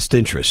man's best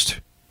interest.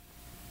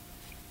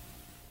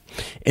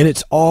 And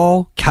it's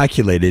all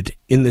calculated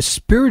in the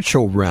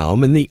spiritual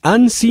realm, in the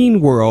unseen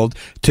world,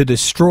 to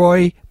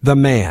destroy the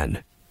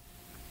man.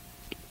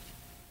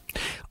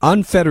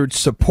 Unfettered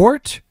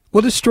support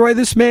will destroy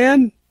this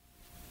man.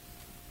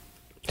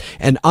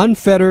 And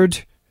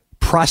unfettered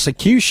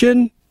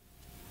prosecution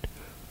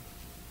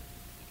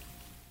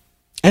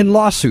and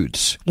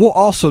lawsuits will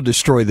also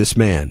destroy this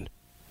man.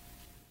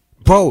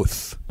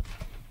 Both.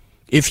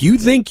 If you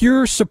think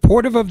you're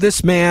supportive of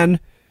this man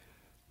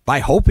by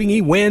hoping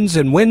he wins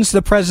and wins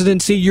the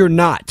presidency, you're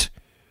not.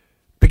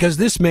 Because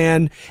this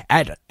man,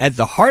 at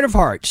the heart of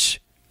hearts,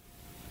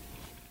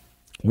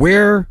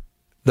 where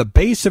the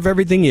base of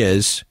everything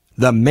is,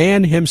 the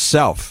man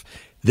himself,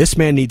 this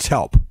man needs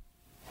help.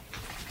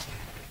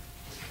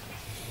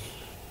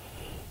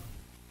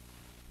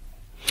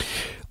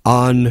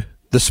 On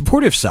the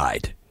supportive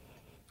side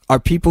are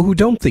people who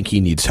don't think he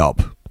needs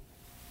help.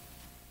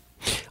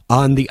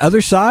 On the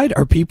other side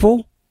are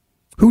people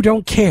who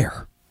don't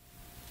care.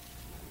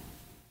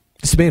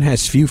 This man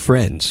has few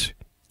friends,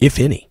 if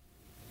any,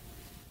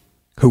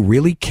 who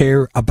really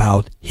care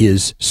about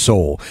his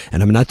soul.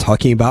 And I'm not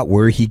talking about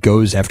where he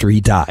goes after he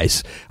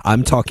dies.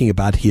 I'm talking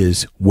about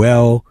his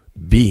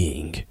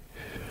well-being.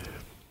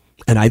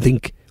 And I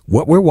think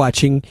what we're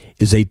watching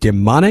is a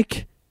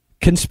demonic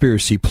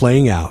conspiracy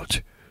playing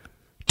out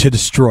to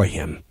destroy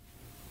him.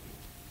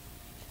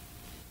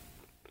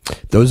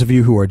 Those of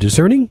you who are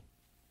discerning,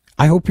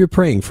 I hope you're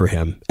praying for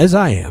him, as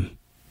I am.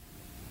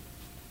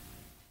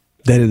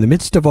 That in the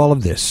midst of all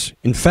of this,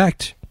 in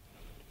fact,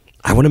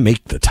 I want to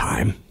make the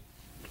time.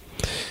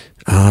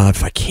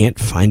 If I can't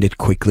find it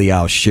quickly,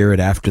 I'll share it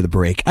after the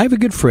break. I have a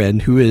good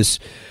friend who is,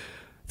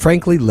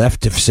 frankly,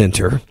 left of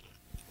center.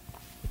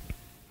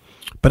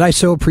 But I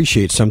so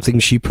appreciate something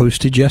she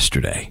posted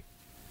yesterday.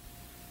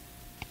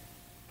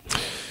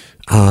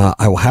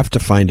 I will have to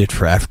find it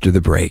for after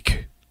the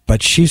break.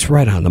 But she's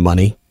right on the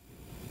money.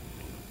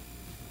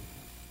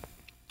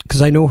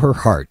 Because I know her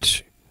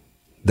heart.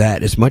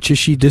 That as much as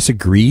she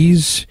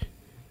disagrees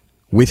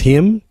with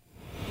him,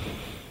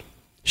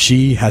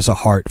 she has a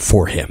heart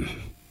for him.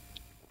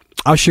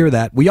 I'll share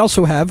that. We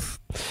also have,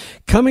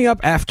 coming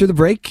up after the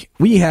break,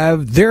 we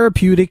have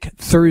Therapeutic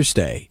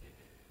Thursday.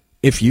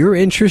 If you're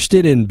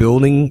interested in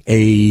building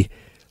a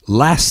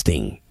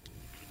lasting,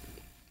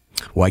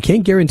 well, I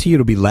can't guarantee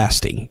it'll be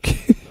lasting.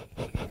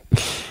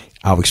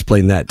 I'll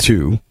explain that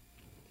too.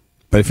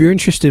 But if you're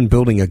interested in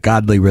building a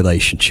godly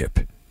relationship,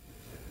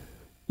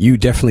 you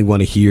definitely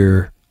want to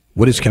hear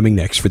what is coming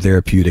next for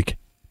Therapeutic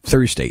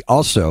Thursday.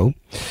 Also,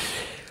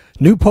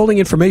 new polling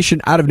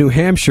information out of New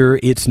Hampshire.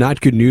 It's not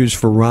good news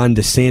for Ron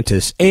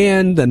DeSantis.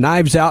 And the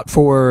knives out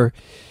for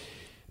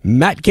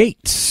Matt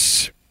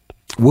Gaetz.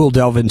 We'll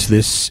delve into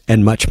this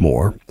and much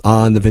more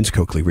on the Vince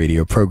Coakley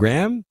radio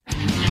program.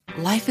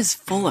 Life is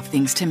full of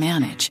things to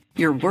manage.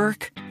 Your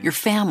work, your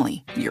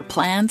family, your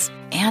plans,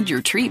 and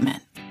your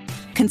treatment.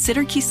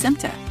 Consider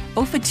Kesimpta,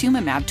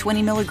 ofatumumab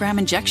 20 milligram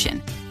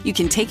injection. You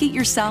can take it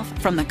yourself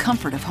from the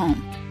comfort of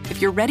home.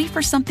 If you're ready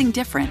for something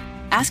different,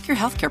 ask your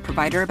healthcare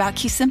provider about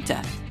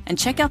Kesimpta and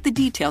check out the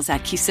details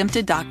at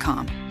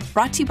kesimpta.com.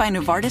 Brought to you by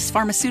Novartis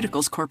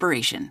Pharmaceuticals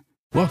Corporation.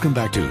 Welcome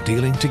back to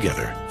Dealing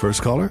Together.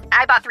 First caller?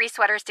 I bought 3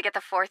 sweaters to get the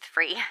 4th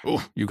free.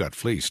 Oh, you got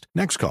fleeced.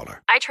 Next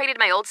caller. I traded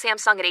my old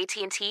Samsung at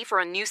AT&T for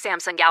a new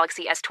Samsung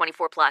Galaxy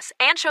S24 Plus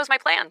and chose my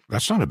plan.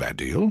 That's not a bad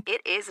deal.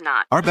 It is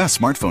not. Our best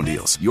smartphone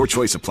deals, your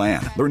choice of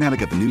plan. Learn how to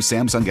get the new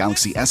Samsung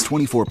Galaxy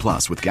S24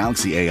 Plus with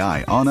Galaxy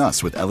AI on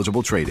us with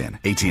eligible trade-in.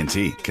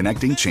 AT&T.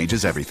 Connecting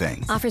changes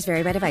everything. Offers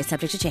vary by device,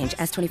 subject to change.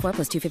 S24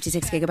 plus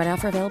 256 gigabyte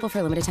offer available for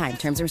a limited time.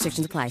 Terms and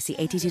restrictions apply. See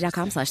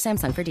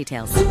att.com/Samsung for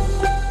details.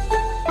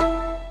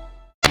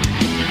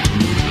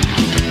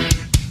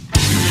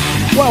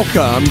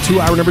 Welcome to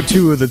hour number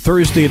 2 of the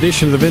Thursday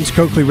edition of the Vince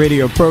Coakley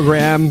radio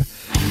program.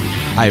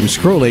 I am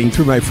scrolling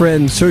through my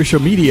friend's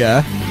social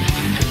media,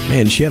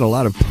 and she had a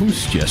lot of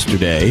posts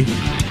yesterday.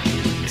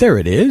 There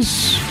it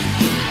is.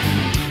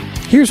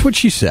 Here's what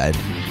she said.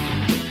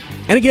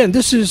 And again,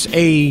 this is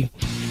a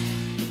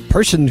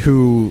person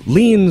who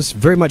leans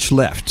very much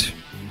left,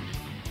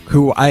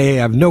 who I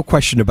have no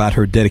question about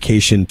her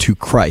dedication to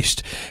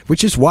Christ,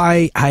 which is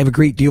why I have a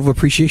great deal of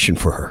appreciation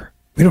for her.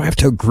 We don't have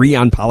to agree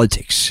on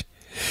politics.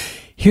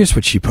 Here's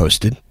what she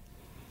posted.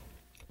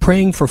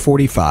 Praying for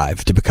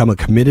 45 to become a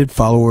committed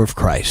follower of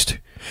Christ,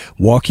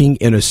 walking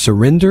in a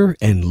surrender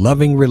and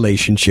loving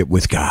relationship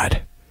with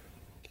God.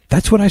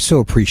 That's what I so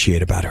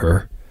appreciate about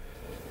her.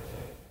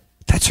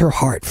 That's her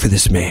heart for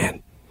this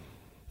man.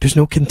 There's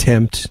no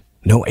contempt,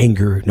 no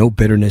anger, no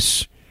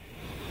bitterness.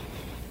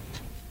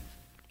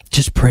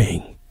 Just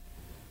praying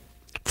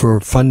for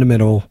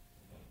fundamental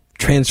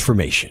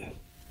transformation.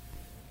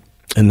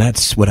 And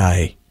that's what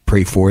I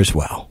pray for as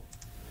well.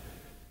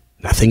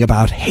 Nothing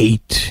about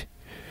hate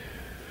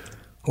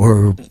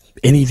or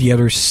any of the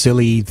other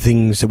silly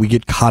things that we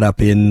get caught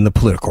up in the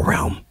political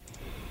realm.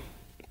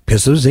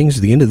 Because those things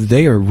at the end of the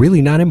day are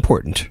really not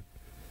important.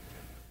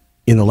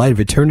 In the light of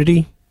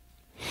eternity,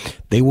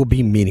 they will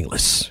be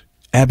meaningless.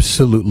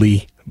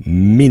 Absolutely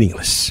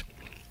meaningless.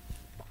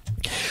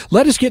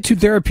 Let us get to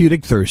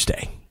Therapeutic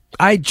Thursday.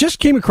 I just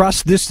came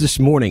across this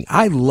morning.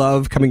 I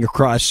love coming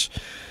across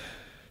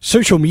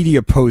social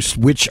media posts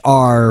which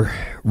are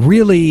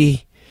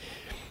really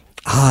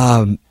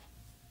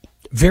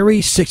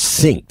very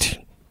succinct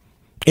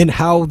in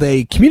how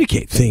they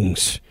communicate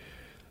things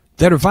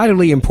that are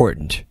vitally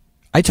important.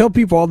 I tell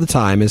people all the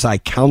time as I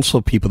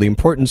counsel people the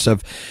importance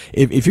of,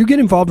 if you get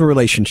involved in a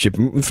relationship,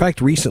 in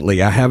fact,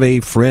 recently I have a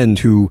friend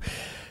who,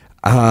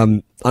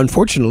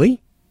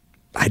 unfortunately,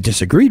 I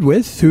disagreed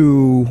with,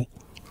 who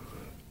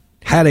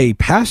had a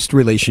past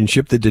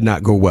relationship that did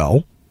not go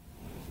well,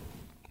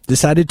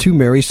 decided to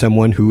marry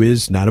someone who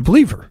is not a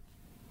believer.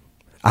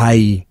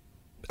 I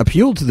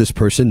appealed to this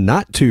person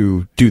not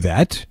to do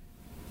that,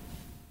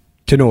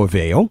 to no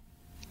avail.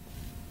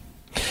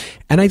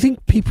 And I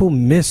think people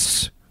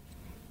miss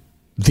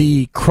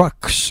the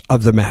crux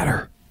of the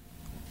matter.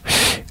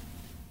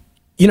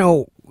 You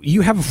know,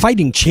 you have a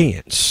fighting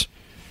chance.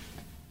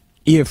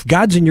 If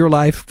God's in your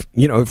life,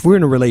 you know, if we're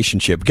in a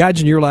relationship,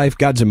 God's in your life,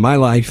 God's in my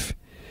life,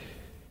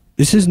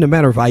 this isn't a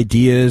matter of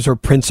ideas or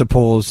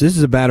principles. This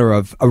is a matter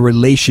of a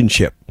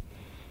relationship.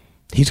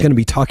 He's going to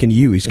be talking to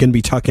you. He's going to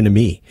be talking to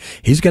me.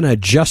 He's going to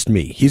adjust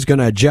me. He's going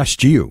to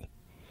adjust you.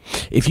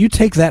 If you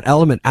take that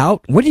element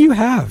out, what do you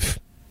have?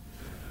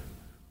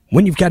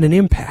 When you've got an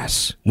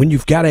impasse, when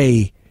you've got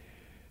a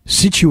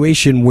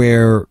situation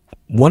where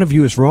one of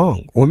you is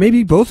wrong, or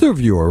maybe both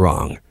of you are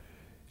wrong,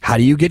 how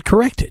do you get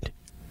corrected?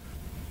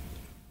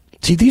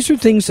 See, these are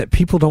things that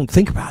people don't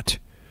think about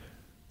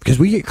because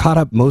we get caught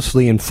up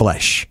mostly in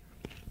flesh.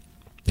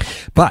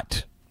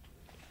 But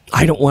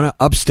I don't want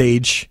to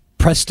upstage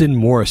Preston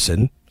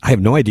Morrison. I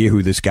have no idea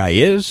who this guy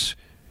is.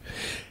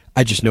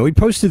 I just know he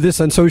posted this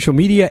on social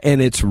media,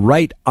 and it's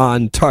right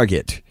on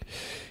target.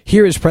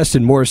 Here is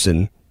Preston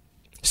Morrison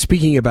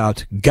speaking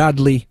about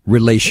godly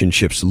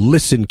relationships.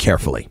 Listen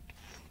carefully.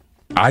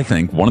 I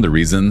think one of the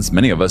reasons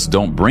many of us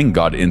don't bring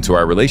God into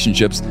our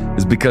relationships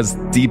is because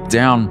deep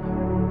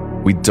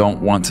down, we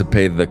don't want to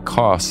pay the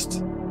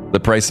cost, the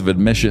price of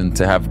admission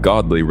to have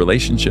godly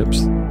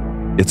relationships.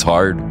 It's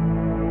hard.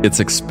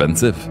 It's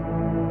expensive.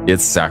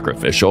 It's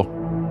sacrificial.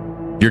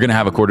 You're going to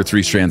have a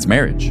 3/4 strands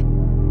marriage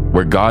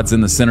where God's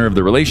in the center of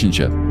the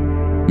relationship.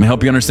 Let me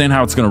help you understand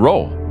how it's going to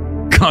roll.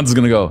 God's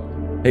going to go,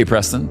 hey,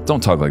 Preston,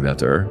 don't talk like that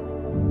to her.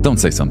 Don't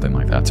say something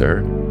like that to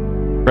her.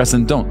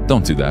 Preston,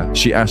 don't do that.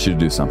 She asked you to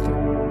do something.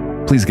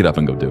 Please get up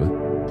and go do it.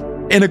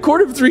 In a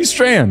 3/4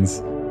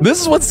 strands, this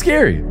is what's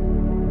scary.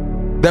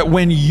 That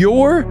when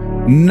you're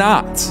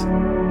not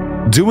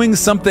doing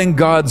something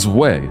God's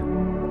way,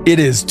 it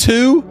is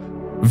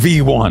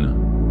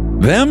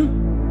 2v1. Them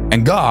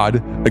and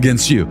God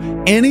against you.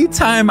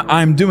 Anytime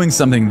I'm doing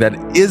something that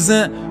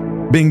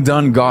isn't being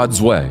done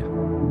God's way,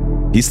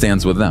 he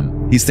stands with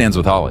them. He stands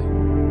with Holly.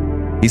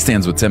 He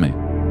stands with Timmy.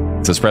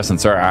 Says, Preston,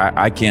 sir,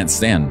 I can't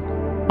stand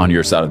on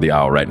your side of the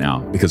aisle right now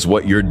because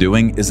what you're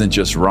doing isn't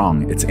just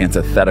wrong. It's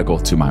antithetical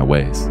to my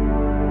ways.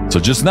 So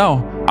just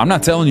know, I'm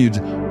not telling you,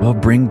 well,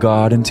 bring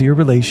God into your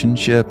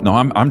relationship. No,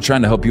 I'm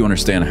trying to help you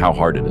understand how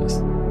hard it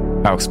is,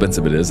 how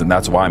expensive it is. And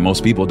that's why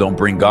most people don't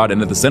bring God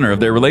into the center of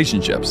their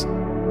relationships.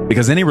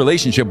 Because any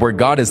relationship where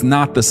God is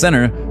not the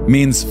center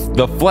means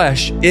the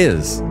flesh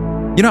is.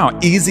 You know how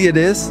easy it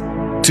is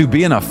to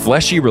be in a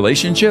fleshy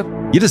relationship?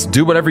 You just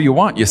do whatever you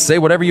want. You say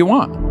whatever you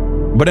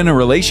want. But in a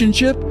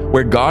relationship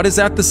where God is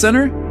at the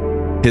center,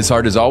 his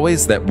heart is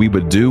always that we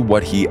would do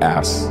what he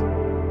asks,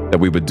 that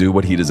we would do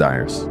what he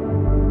desires.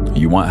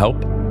 You want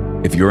help?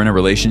 If you're in a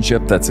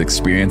relationship that's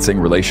experiencing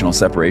relational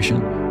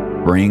separation,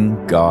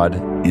 bring God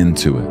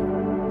into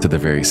it, to the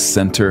very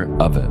center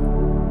of it.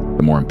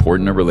 The more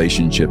important a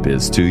relationship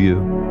is to you,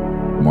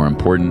 the more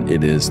important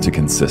it is to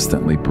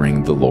consistently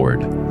bring the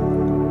Lord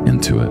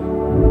into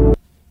it.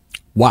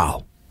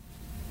 Wow.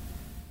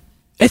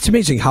 It's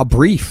amazing how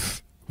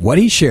brief what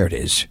he shared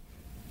is.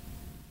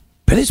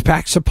 But it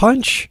packs a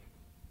punch.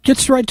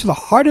 Gets right to the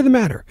heart of the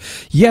matter.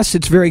 Yes,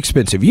 it's very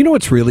expensive. You know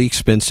what's really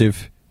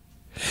expensive?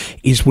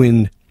 Is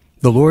when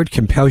the Lord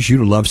compels you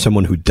to love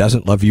someone who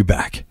doesn't love you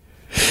back.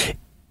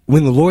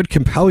 When the Lord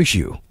compels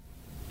you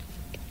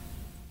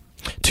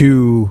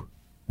to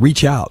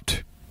reach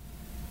out,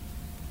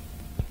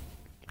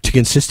 to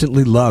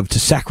consistently love, to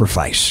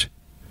sacrifice,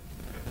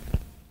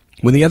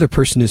 when the other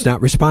person is not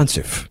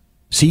responsive.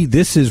 See,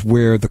 this is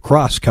where the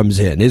cross comes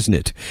in, isn't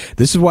it?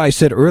 This is why I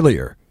said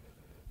earlier,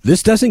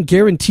 this doesn't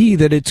guarantee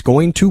that it's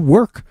going to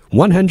work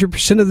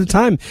 100% of the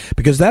time,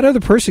 because that other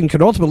person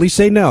could ultimately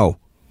say no.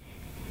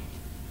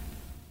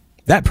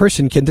 That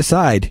person can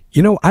decide,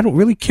 I don't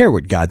really care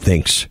what God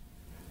thinks.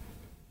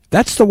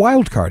 That's the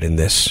wild card in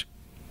this.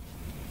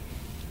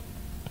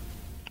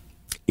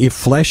 If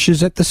flesh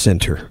is at the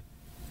center,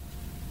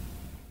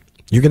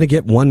 you're going to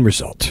get one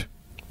result.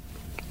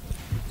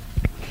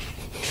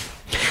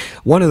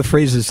 One of the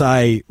phrases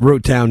I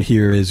wrote down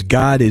here is,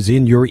 God is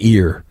in your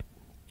ear.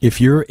 If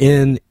you're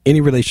in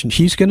any relation,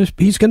 he's going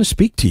to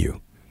speak to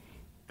you.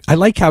 I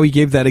like how he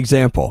gave that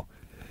example.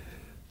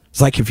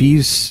 It's like if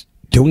he's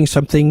doing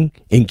something,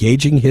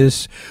 engaging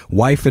his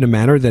wife in a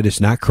manner that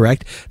is not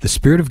correct, the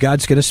Spirit of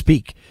God's going to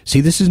speak. See,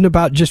 this isn't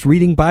about just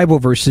reading Bible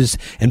verses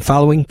and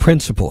following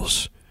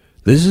principles.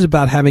 This is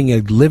about having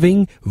a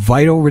living,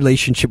 vital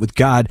relationship with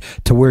God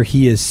to where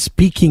he is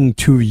speaking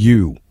to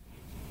you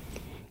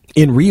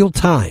in real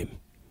time.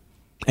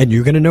 And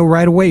you're going to know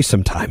right away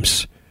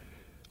sometimes,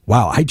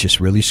 wow, I just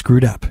really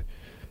screwed up.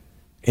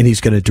 And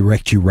he's going to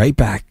direct you right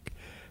back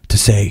to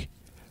say,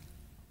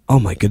 oh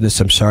my goodness,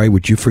 I'm sorry,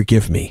 would you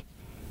forgive me?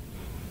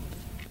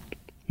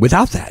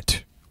 Without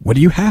that, what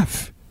do you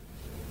have?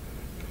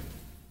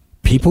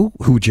 People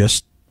who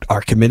just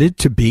are committed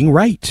to being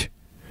right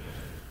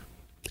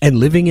and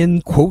living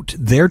in, quote,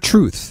 their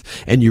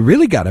truth. And you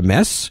really got a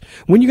mess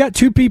when you got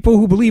two people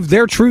who believe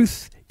their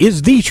truth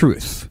is the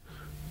truth.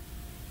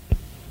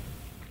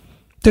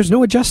 There's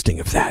no adjusting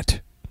of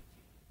that.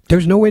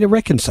 There's no way to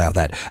reconcile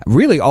that.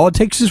 Really, all it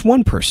takes is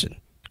one person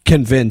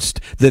convinced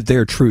that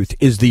their truth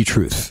is the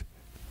truth.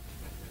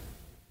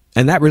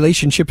 And that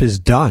relationship is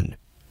done.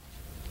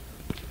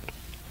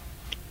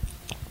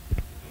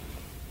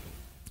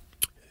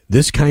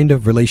 This kind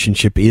of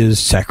relationship is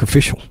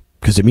sacrificial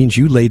because it means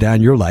you lay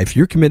down your life.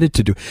 You're committed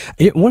to do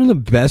it. One of the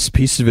best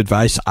pieces of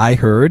advice I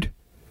heard,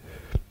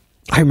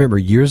 I remember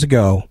years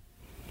ago,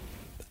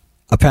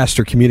 a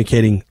pastor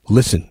communicating,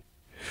 listen,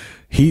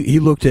 he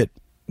looked at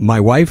my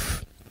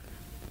wife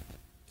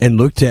and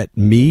looked at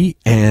me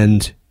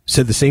and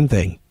said the same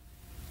thing.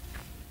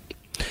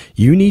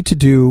 You need to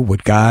do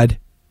what God,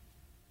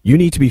 you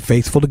need to be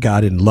faithful to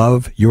God and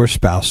love your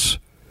spouse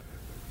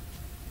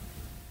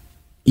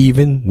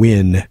even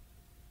when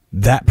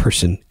that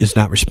person is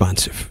not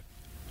responsive.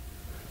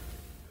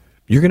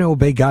 You're going to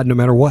obey God no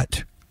matter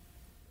what.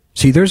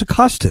 See, there's a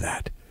cost to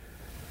that.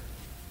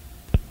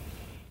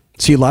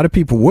 See, a lot of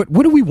people, what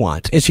do we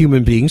want as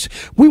human beings?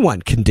 We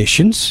want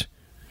conditions.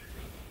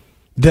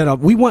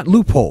 We want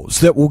loopholes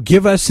that will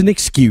give us an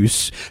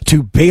excuse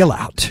to bail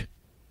out.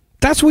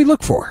 That's what we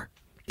look for.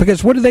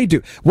 Because what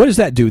do? What does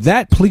that do?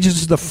 That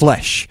pleases the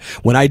flesh.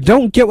 When I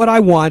don't get what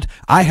I want,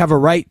 I have a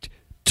right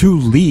to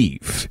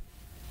leave.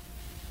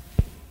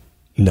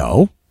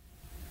 No.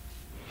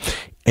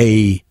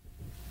 A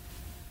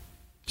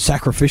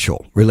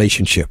sacrificial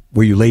relationship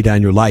where you lay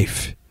down your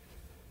life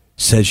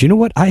says, you know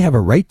what? I have a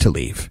right to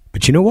leave.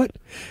 But you know what?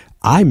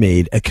 I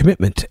made a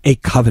commitment, a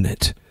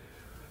covenant,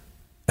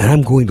 and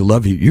I'm going to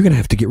love you. You're going to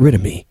have to get rid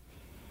of me.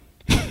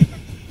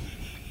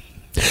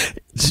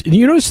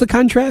 You notice the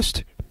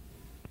contrast?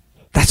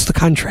 That's the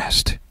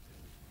contrast.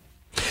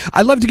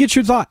 I'd love to get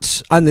your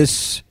thoughts on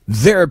this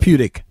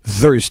Therapeutic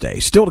Thursday.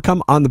 Still to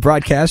come on the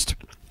broadcast.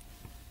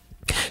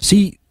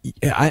 See,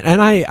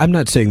 I'm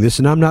not saying this,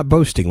 and I'm not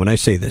boasting when I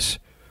say this.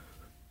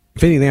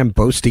 If anything, I'm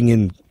boasting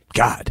in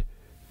God.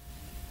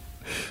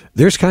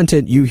 There's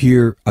content you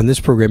hear on this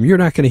program you're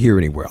not going to hear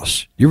anywhere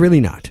else. You're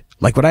really not.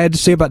 Like what I had to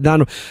say about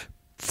Donald.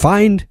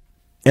 Find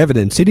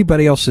evidence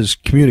anybody else has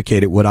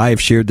communicated what I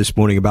have shared this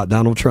morning about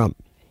Donald Trump.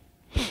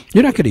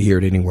 You're not going to hear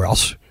it anywhere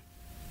else.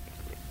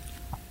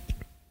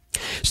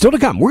 Still to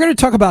come, we're going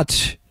to talk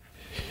about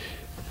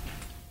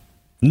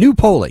new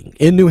polling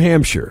in New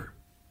Hampshire.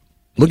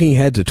 Looking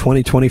ahead to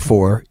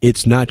 2024,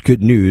 it's not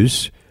good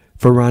news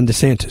for Ron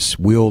DeSantis.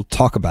 We'll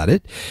talk about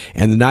it.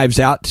 And the knives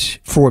out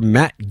for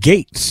Matt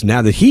Gaetz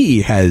now that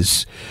he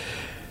has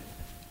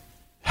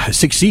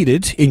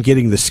succeeded in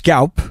getting the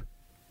scalp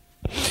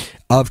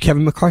of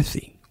Kevin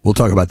McCarthy. We'll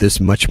talk about this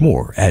much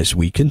more as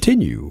we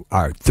continue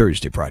our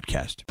Thursday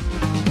broadcast.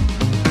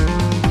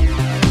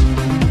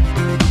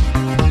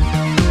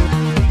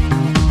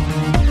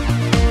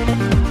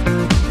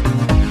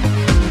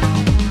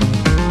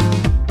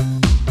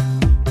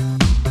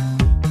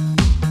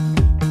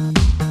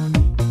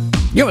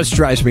 You know what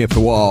drives me up the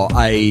wall?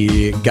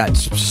 I got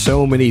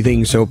so many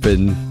things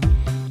open.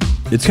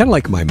 It's kind of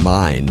like my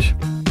mind.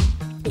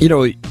 You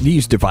know,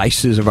 these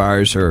devices of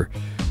ours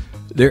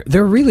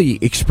they're really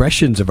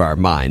expressions of our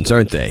minds,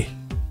 aren't they?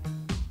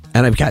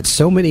 And I've got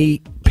so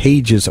many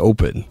pages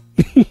open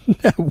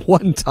at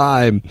one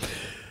time.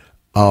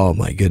 Oh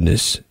my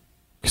goodness.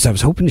 Because I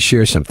was hoping to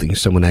share something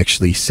someone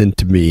actually sent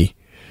to me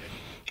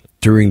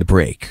during the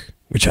break,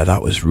 which I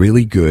thought was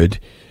really good.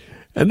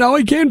 And now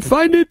I can't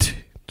find it.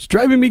 It's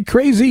driving me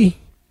crazy.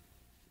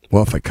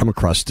 Well, if I come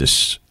across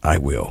this, I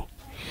will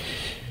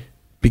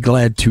be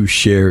glad to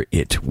share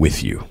it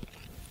with you.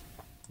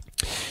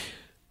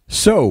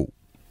 So,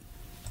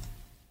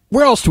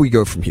 where else do we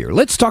go from here?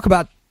 Let's talk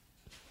about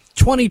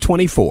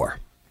 2024.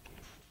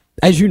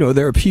 As you know,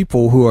 there are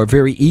people who are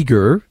very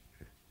eager,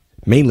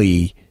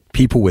 mainly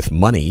people with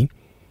money,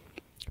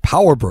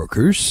 power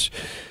brokers,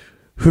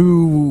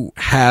 who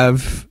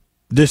have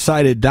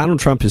decided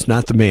Donald Trump is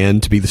not the man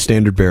to be the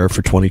standard bearer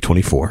for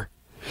 2024.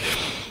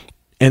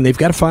 And they've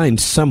got to find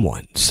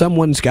someone.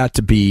 Someone's got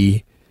to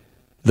be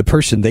the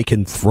person they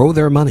can throw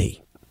their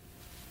money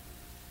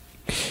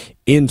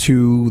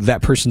into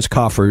that person's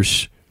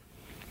coffers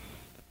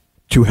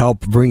to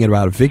help bring it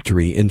about a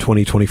victory in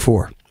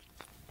 2024.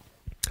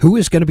 Who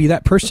is going to be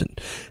that person?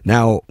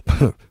 Now,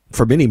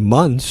 for many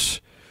months,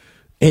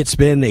 it's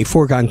been a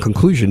foregone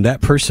conclusion that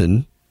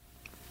person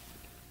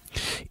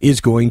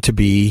is going to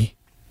be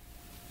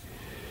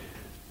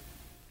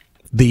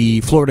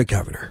the Florida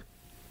governor.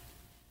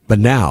 But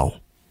now,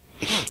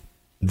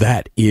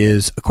 that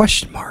is a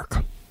question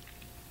mark.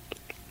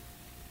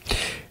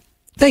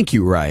 Thank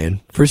you,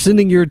 Ryan, for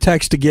sending your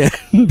text again,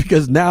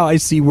 because now I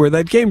see where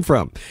that came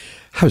from.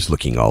 I was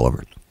looking all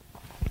over.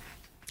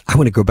 I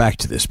want to go back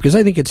to this because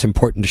I think it's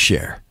important to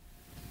share.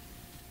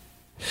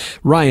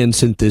 Ryan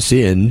sent this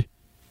in.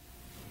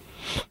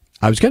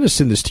 I was going to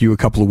send this to you a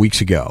couple of weeks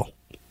ago,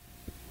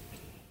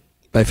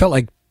 but I felt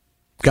like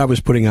God was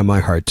putting on my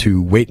heart to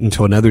wait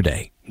until another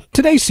day.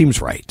 Today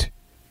seems right.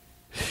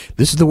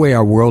 This is the way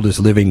our world is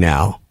living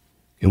now,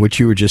 in which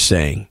you were just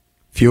saying.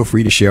 Feel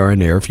free to share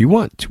on air if you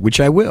want, which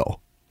I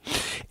will.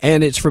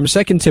 And it's from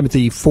 2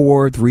 Timothy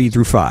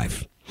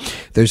 4:3-5.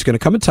 There's going to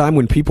come a time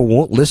when people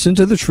won't listen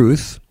to the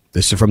truth.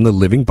 This is from the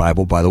Living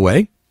Bible, by the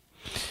way.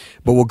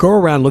 But will go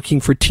around looking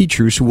for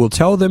teachers who will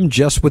tell them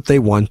just what they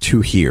want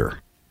to hear.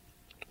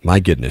 My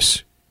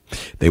goodness.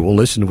 They won't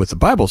listen to what the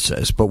Bible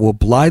says, but will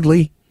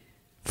blindly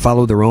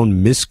follow their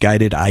own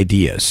misguided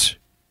ideas.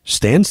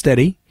 Stand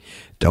steady.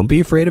 Don't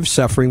be afraid of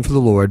suffering for the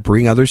Lord.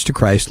 Bring others to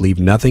Christ. Leave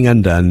nothing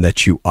undone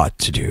that you ought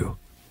to do.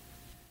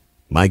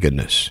 My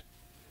goodness.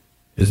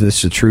 Isn't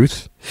this the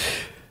truth?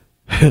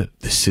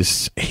 This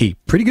is a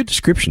pretty good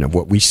description of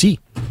what we see.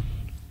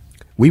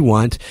 We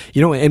want,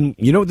 and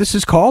what this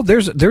is called?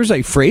 There's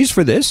a phrase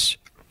for this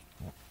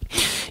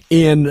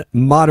in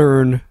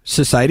modern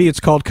society. It's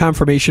called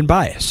confirmation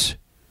bias.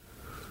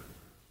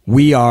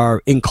 We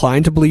are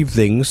inclined to believe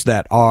things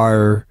that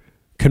are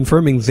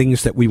confirming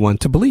things that we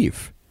want to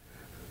believe.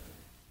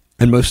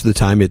 And most of the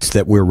time, it's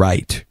that we're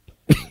right.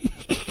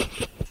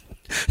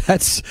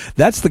 That's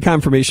the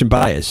confirmation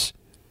bias.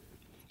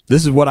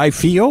 This is what I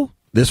feel.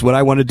 This is what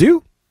I want to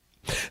do.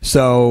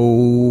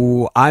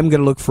 So I'm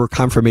going to look for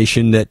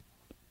confirmation that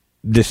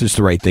this is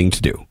the right thing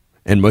to do.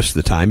 And most of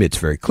the time, it's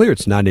very clear.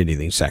 It's not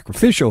anything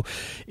sacrificial.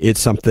 It's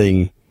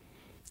something,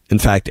 in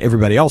fact,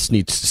 everybody else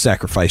needs to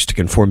sacrifice to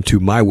conform to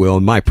my will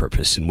and my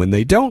purpose. And when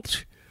they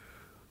don't,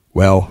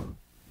 well,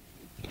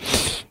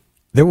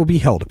 there will be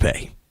hell to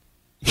pay.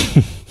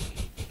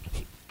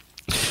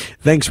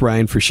 Thanks,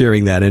 Ryan, for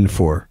sharing that and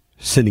for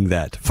sending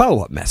that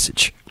follow-up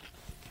message.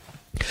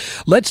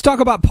 Let's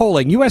talk about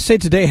polling. USA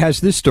Today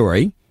has this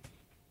story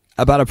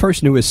about a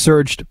person who has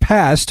surged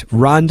past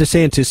Ron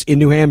DeSantis in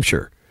New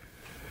Hampshire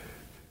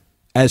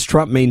as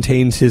Trump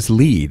maintains his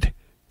lead.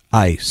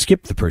 I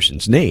skipped the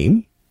person's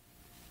name.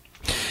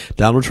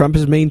 Donald Trump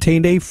has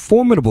maintained a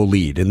formidable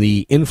lead in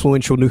the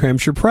influential New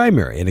Hampshire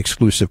primary, an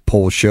exclusive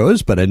poll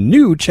shows, but a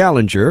new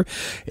challenger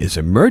is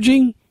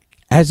emerging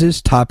as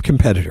his top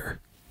competitor.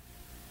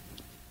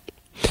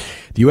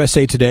 The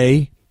USA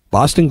Today,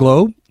 Boston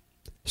Globe,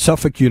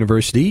 Suffolk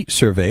University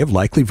survey of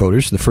likely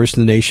voters in the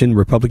first-in-the-nation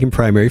Republican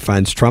primary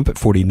finds Trump at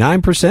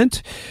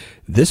 49%.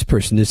 This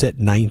person is at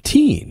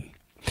 19%.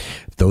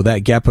 Though that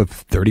gap of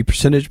 30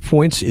 percentage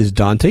points is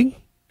daunting,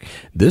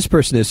 this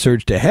person has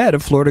surged ahead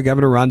of Florida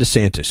Governor Ron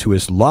DeSantis, who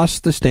has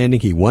lost the standing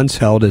he once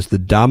held as the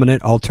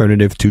dominant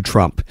alternative to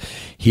Trump.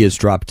 He has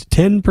dropped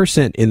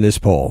 10% in this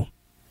poll.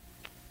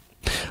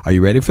 Are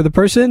you ready for the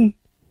person?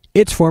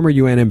 It's former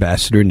UN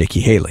Ambassador Nikki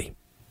Haley.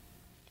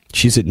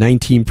 She's at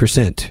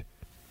 19%.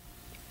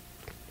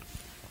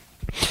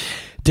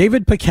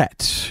 David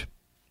Paquette,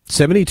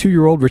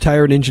 72-year-old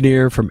retired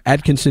engineer from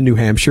Atkinson, New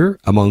Hampshire,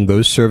 among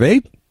those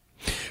surveyed.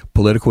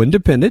 Political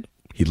independent.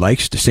 He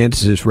likes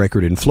DeSantis'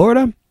 record in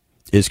Florida,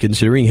 is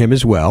considering him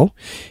as well.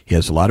 He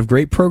has a lot of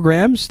great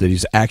programs that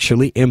he's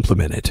actually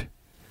implemented.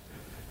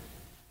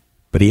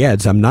 But he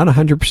adds, I'm not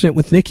 100%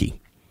 with Nikki.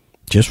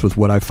 Just with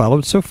what I've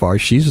followed so far,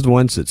 she's the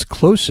one that's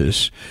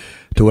closest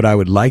to what I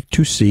would like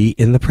to see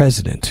in the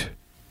president.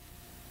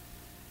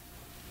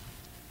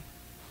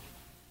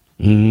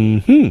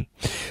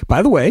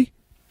 By the way,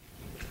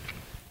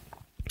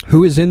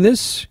 who is in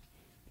this?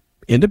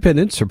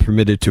 Independents are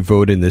permitted to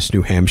vote in this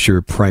New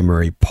Hampshire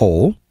primary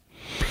poll.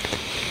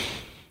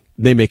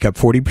 They make up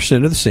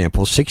 40% of the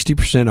sample.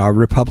 60% are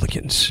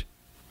Republicans.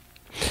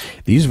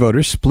 These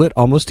voters split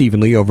almost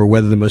evenly over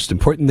whether the most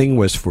important thing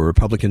was for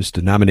Republicans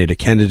to nominate a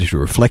candidate who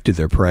reflected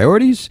their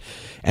priorities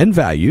and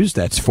values.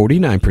 That's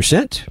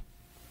 49%.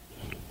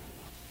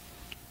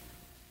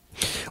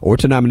 Or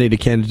to nominate a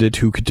candidate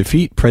who could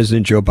defeat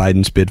President Joe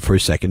Biden's bid for a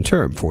second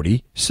term.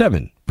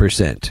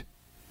 47%.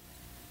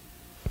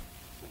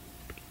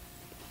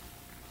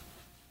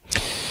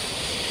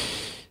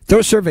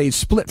 Those surveys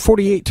split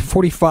 48 to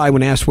 45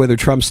 when asked whether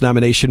Trump's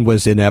nomination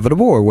was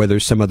inevitable or whether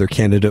some other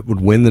candidate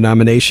would win the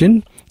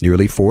nomination.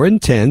 Nearly 4 in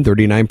 10,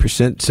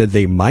 39% said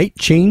they might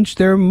change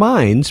their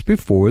minds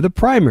before the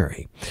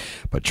primary.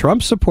 But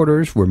Trump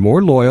supporters were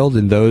more loyal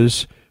than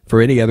those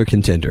for any other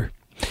contender.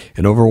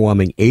 An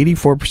overwhelming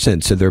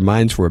 84% said their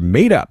minds were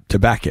made up to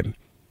back him.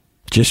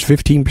 Just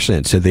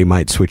 15% said they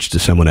might switch to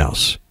someone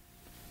else.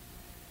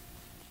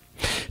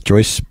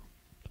 Joyce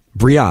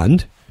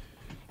Briand,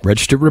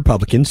 registered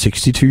Republican,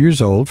 62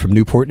 years old, from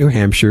Newport, New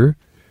Hampshire.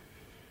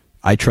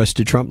 I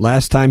trusted Trump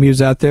last time he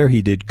was out there.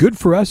 He did good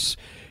for us,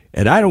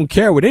 and I don't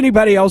care what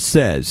anybody else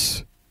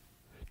says.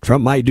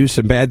 Trump might do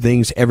some bad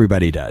things.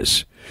 Everybody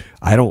does.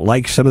 I don't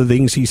like some of the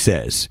things he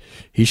says.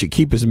 He should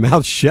keep his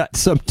mouth shut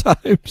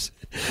sometimes.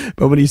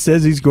 But when he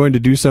says he's going to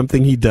do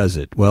something, he does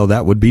it. Well,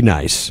 that would be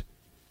nice.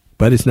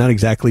 But it's not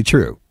exactly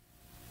true.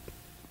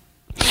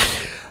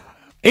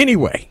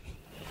 Anyway,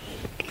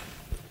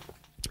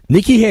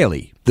 Nikki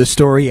Haley, the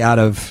story out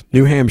of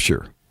New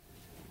Hampshire.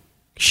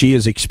 She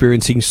is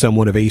experiencing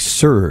somewhat of a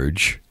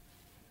surge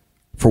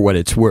for what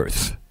it's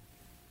worth.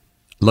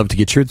 Love to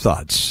get your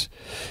thoughts.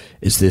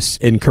 Is this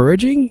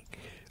encouraging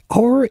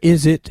or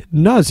is it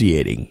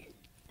nauseating?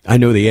 I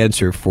know the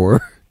answer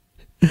for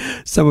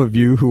some of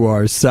you who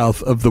are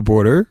south of the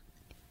border,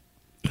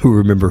 who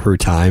remember her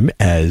time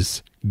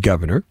as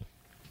governor.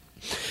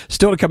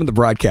 Still to come in the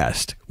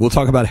broadcast, we'll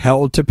talk about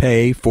hell to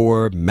pay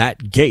for Matt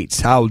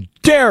Gaetz. How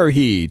dare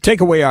he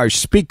take away our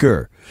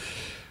speaker?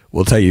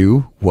 We'll tell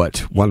you what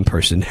one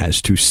person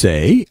has to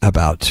say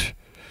about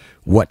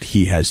what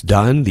he has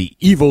done, the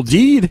evil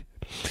deed.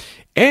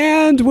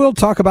 And we'll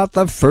talk about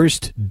the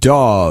first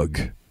dog.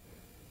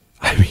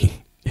 I mean,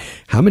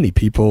 how many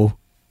people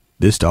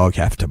this dog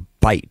have to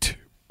bite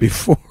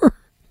before?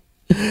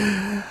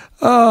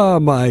 Oh,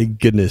 my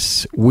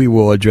goodness. We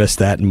will address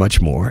that and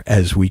much more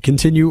as we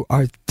continue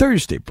our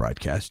Thursday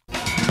broadcast.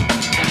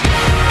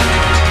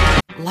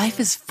 Life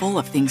is full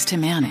of things to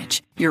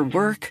manage. Your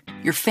work,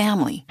 your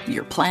family,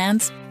 your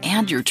plans,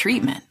 and your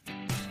treatment.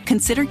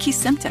 Consider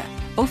Kesimpta,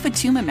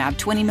 ofatumumab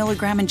 20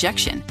 milligram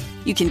injection.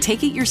 You can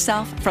take it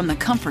yourself from the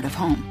comfort of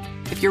home.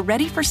 If you're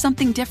ready for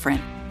something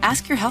different,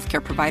 ask your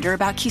healthcare provider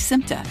about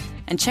Kesimpta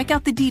and check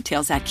out the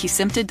details at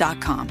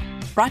kesimpta.com.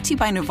 Brought to you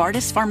by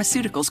Novartis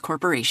Pharmaceuticals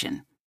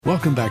Corporation.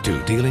 Welcome back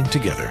to Dealing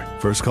Together.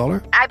 First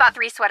caller? I bought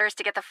 3 sweaters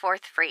to get the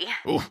 4th free.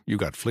 Oh, you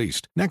got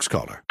fleeced. Next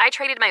caller. I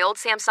traded my old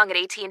Samsung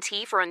at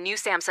AT&T for a new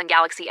Samsung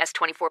Galaxy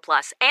S24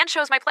 Plus and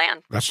chose my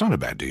plan. That's not a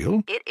bad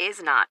deal. It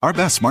is not. Our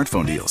best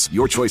smartphone deals.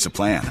 Your choice of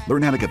plan.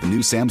 Learn how to get the new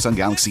Samsung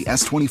Galaxy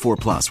S24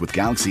 Plus with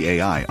Galaxy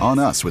AI on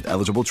us with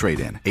eligible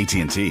trade-in.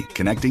 AT&T.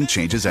 Connecting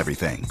changes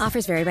everything.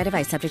 Offers vary by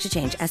device, subject to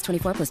change.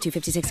 S24 plus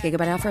 256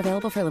 gigabyte offer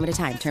available for a limited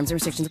time. Terms and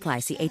restrictions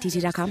apply. See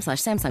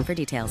att.com/Samsung for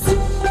details.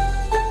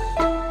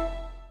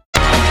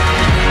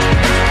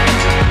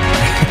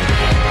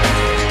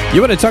 You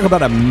want to talk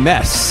about a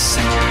mess?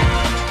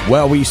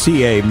 Well, we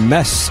see a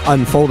mess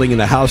unfolding in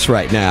the House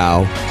right now.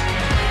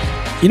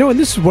 You know, and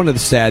this is one of the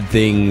sad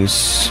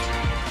things.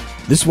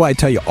 This is why I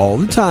tell you all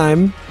the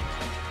time,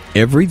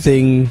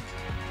 everything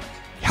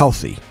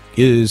healthy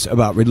is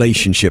about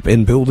relationship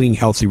and building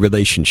healthy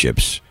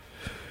relationships.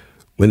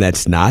 When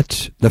that's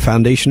not the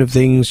foundation of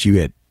things,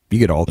 you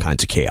get all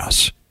kinds of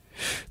chaos.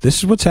 This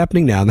is what's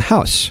happening now in the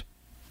House.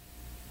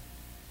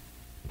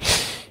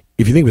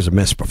 If you think it was a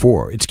mess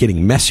before, it's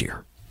getting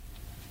messier.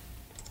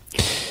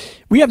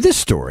 We have this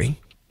story.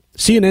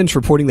 CNN's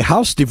reporting the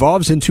House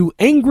devolves into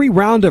angry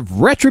round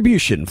of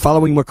retribution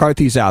following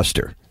McCarthy's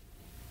ouster.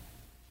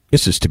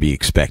 This is to be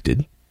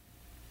expected.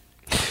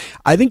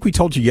 I think we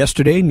told you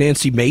yesterday,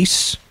 Nancy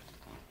Mace,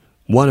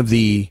 one of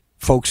the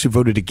folks who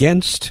voted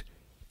against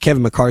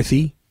Kevin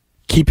McCarthy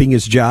keeping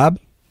his job,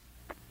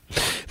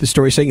 The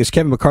story saying as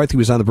Kevin McCarthy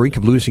was on the brink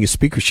of losing his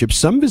speakership,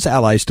 some of his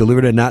allies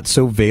delivered a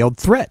not-so-veiled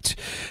threat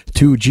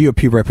to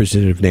GOP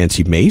Representative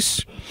Nancy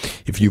Mace.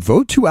 If you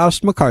vote to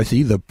oust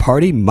McCarthy, the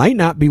party might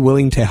not be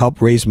willing to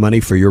help raise money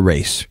for your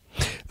race.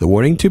 The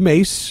warning to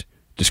Mace,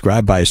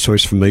 described by a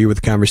source familiar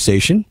with the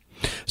conversation,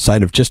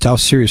 sign of just how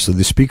seriously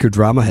the speaker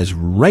drama has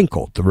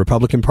rankled the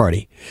Republican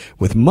Party,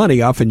 with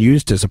money often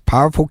used as a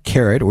powerful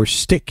carrot or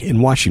stick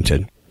in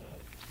Washington.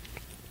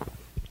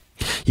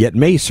 Yet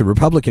Mace, a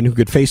Republican who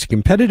could face a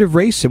competitive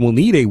race and will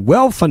need a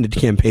well-funded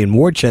campaign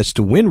war chest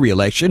to win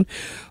re-election,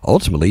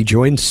 ultimately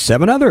joined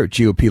 7 other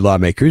GOP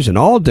lawmakers and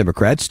all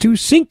Democrats to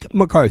sink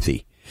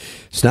McCarthy.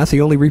 It's not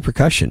the only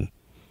repercussion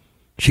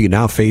she can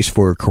now face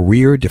for a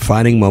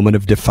career-defining moment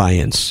of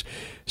defiance.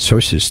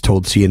 Sources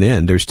told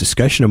CNN there's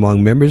discussion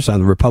among members on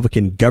the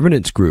Republican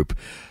governance group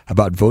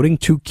about voting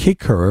to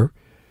kick her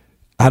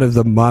out of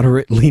the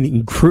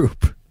moderate-leaning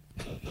group.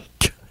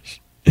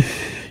 Gosh.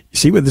 You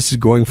see where this is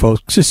going,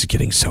 folks? This is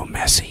getting so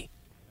messy.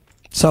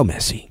 So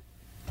messy.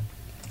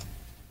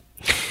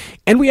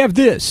 And we have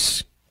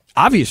this.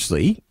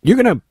 Obviously, you're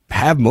going to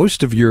have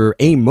most of your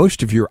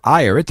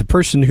ire at the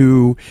person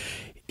who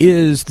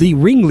is the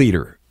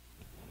ringleader.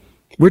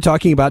 We're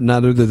talking about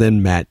none other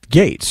than Matt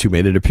Gaetz, who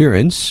made an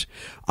appearance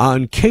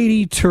on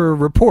Katie Tur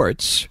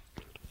Reports.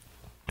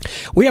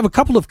 We have a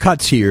couple of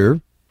cuts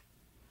here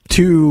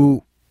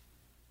to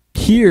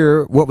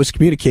hear what was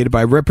communicated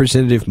by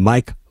Representative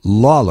Mike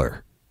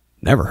Lawler.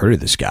 Never heard of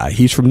this guy.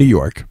 He's from New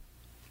York.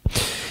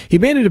 He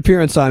made an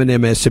appearance on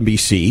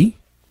MSNBC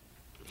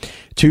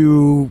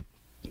to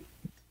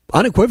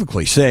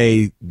unequivocally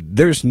say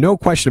there's no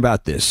question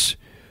about this.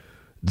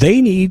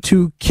 They need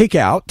to kick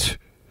out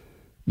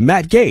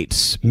Matt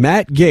Gaetz.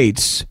 Matt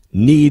Gaetz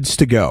needs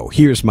to go.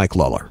 Here's Mike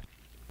Lawler.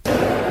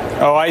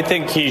 Oh, I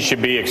think he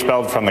should be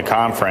expelled from the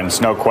conference,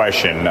 no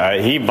question.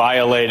 He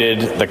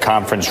violated the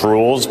conference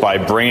rules by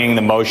bringing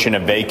the motion to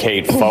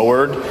vacate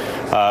forward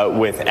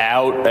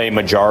without a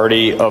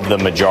majority of the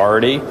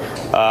majority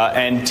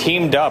and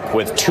teamed up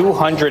with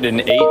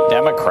 208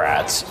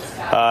 Democrats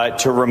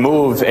to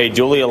remove a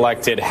duly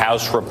elected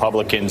House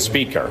Republican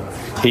speaker.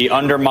 He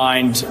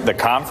undermined the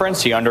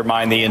conference, he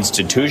undermined the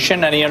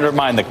institution, and he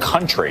undermined the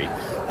country.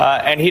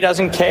 And he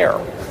doesn't care.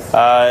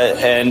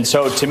 And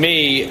so to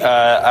me,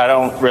 I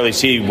don't really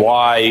see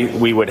why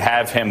we would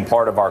have him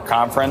part of our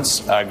conference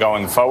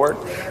going forward.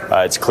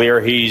 It's clear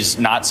he's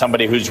not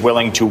somebody who's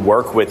willing to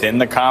work within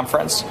the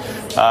conference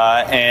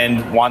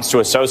and wants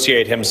to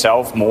associate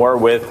himself more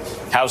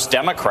with House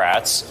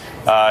Democrats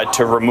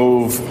to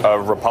remove a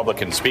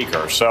Republican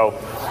speaker. So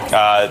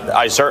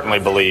I certainly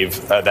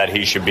believe that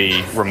he should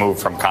be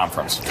removed from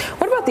conference.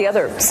 What about the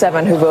other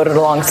 7 who voted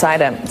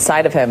alongside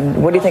of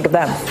him? What do you think of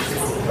them?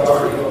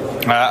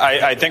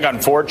 I think,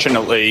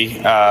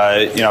 unfortunately,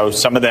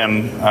 some of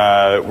them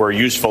were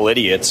useful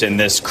idiots in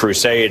this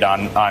crusade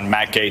on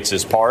Matt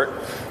Gaetz's part.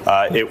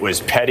 It was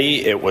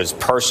petty, it was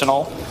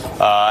personal,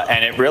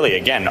 and it really,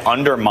 again,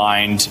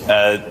 undermined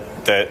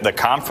the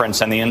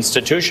conference and the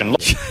institution.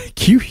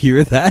 Can you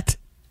hear that?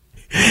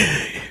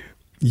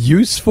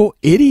 Useful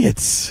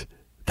idiots.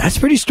 That's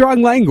pretty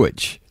strong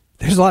language.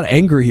 There's a lot of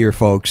anger here,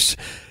 folks.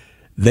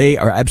 They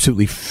are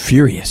absolutely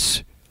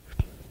furious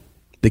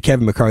that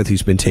Kevin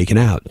McCarthy's been taken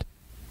out.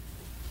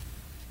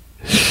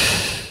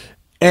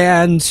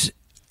 And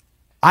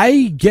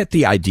I get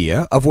the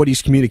idea of what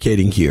he's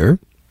communicating here,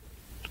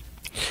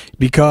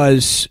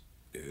 because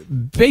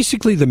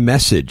basically the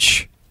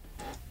message,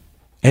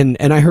 and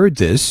I heard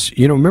this,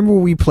 remember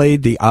when we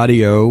played the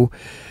audio,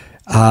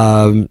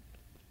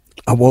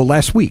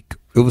 last week.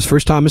 It was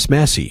first Thomas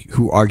Massey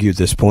who argued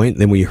this point.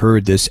 Then we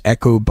heard this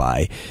echoed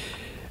by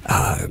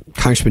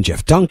Congressman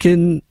Jeff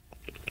Duncan,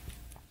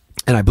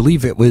 and I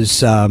believe it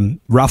was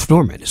Ralph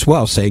Norman as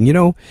well, saying,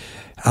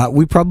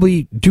 we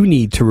probably do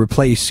need to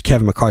replace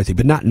Kevin McCarthy,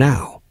 but not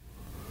now.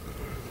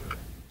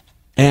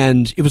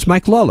 And it was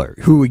Mike Lawler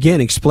who, again,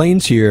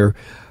 explains here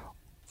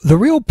the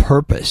real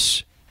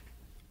purpose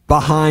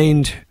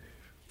behind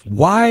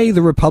why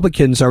the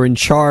Republicans are in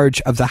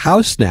charge of the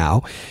House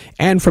now.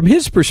 And from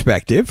his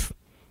perspective,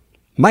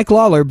 Mike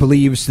Lawler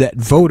believes that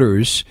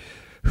voters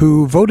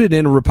who voted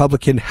in a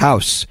Republican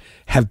House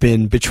have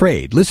been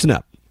betrayed. Listen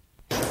up.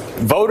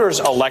 Voters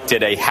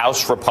elected a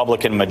House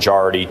Republican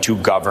majority to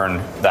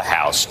govern the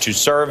House, to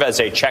serve as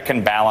a check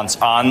and balance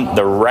on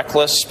the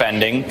reckless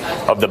spending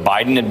of the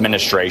Biden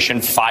administration,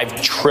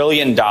 $5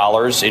 trillion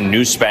in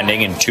new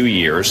spending in 2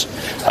 years,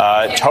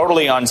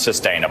 totally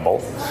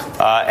unsustainable.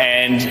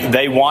 And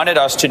they wanted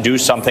us to do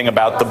something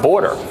about the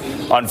border.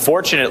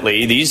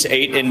 Unfortunately, these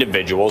 8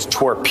 individuals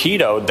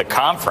torpedoed the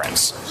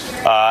conference,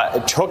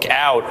 took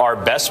out our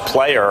best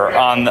player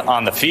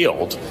on the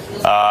field,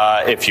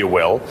 if you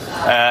will,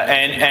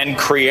 and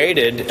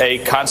created a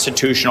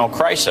constitutional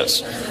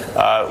crisis.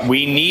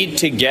 We need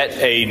to get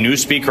a new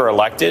speaker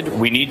elected.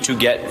 We need to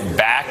get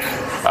back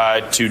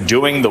to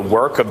doing the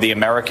work of the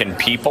American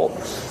people,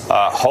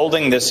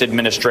 holding this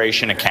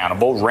administration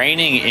accountable,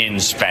 reining in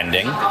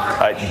spending,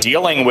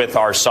 dealing with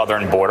our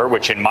southern border,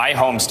 which in my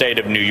home state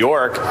of New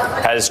York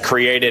has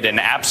created an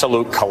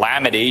absolute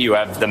calamity. You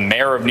have the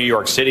mayor of New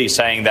York City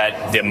saying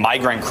that the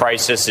migrant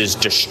crisis is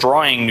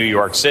destroying New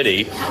York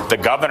City. The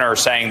governor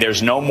saying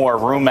there's no more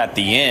room at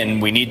the inn.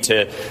 We need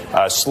to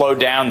slow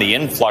down the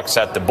influx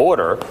at the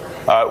border.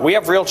 We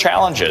have real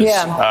challenges,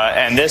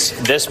 and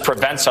this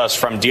prevents us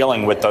from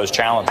dealing with those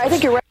challenges. I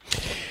think you're right.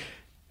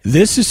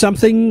 This is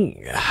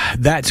something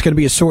that's going to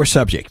be a sore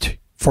subject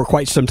for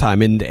quite some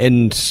time,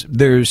 and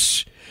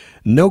there's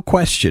no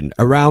question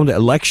around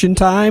election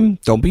time.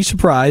 Don't be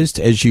surprised,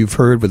 as you've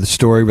heard with the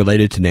story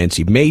related to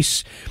Nancy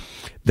Mace.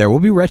 There will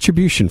be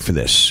retribution for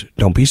this.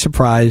 Don't be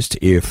surprised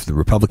if the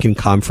Republican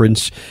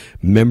conference,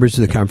 members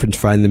of the conference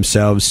find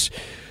themselves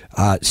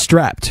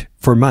strapped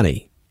for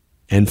money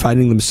and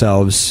finding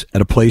themselves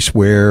at a place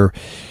where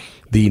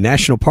the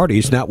National Party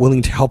is not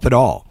willing to help at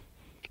all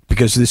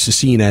because this is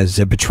seen as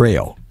a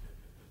betrayal.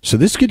 So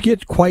this could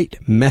get quite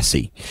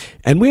messy.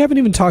 And we haven't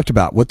even talked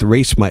about what the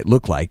race might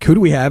look like. Who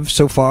do we have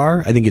so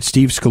far? I think it's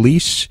Steve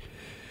Scalise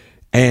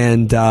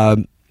and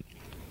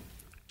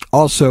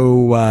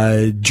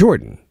also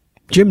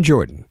Jim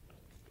Jordan,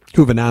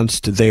 who've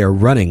announced they are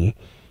running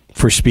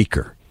for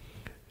Speaker.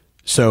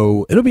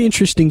 So it'll be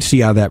interesting to see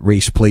how that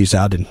race plays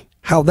out and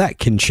how that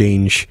can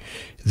change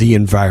the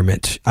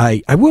environment.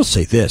 I will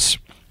say this.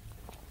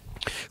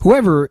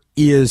 Whoever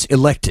is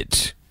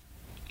elected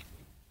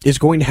is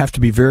going to have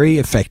to be very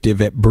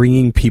effective at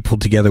bringing people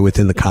together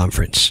within the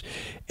conference.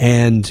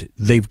 And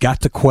they've got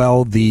to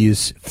quell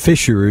these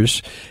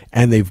fissures,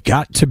 and they've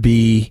got to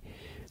be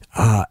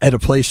at a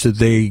place that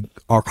they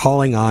are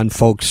calling on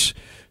folks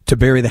to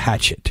bury the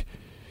hatchet.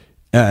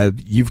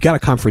 You've got a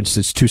conference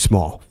that's too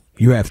small.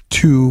 You have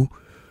two...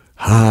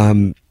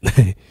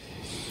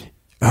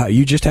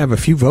 you just have a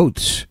few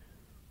votes.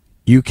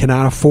 You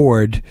cannot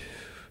afford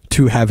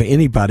to have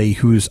anybody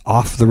who's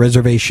off the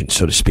reservation,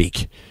 so to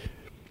speak.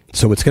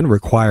 So it's going to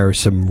require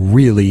some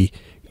really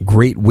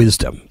great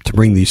wisdom to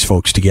bring these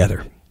folks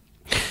together.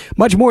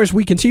 Much more as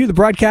we continue the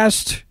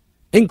broadcast,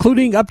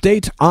 including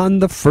updates on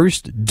the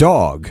first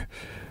dog.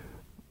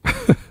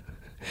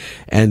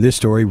 And this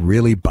story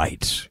really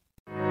bites.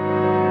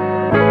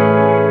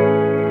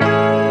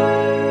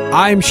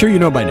 I'm sure you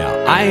know by now,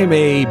 I am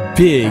a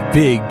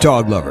big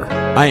dog lover.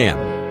 I am.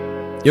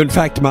 In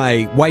fact,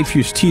 my wife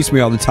used to tease me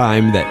all the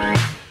time that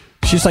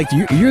she's like,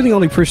 you're the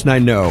only person I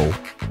know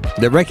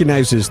that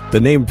recognizes the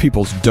name of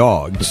people's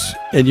dogs,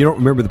 and you don't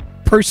remember the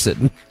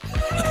person.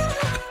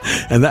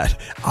 And that,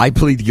 I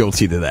plead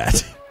guilty to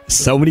that.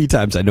 So many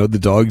times I know the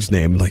dog's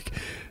name, like,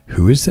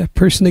 who is that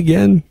person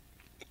again?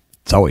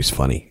 It's always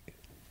funny.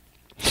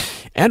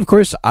 And of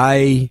course,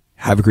 I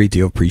have a great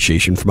deal of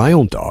appreciation for my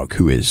own dog,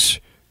 who is,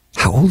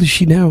 how old is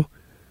she now?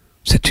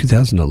 Is that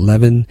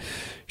 2011?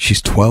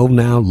 She's 12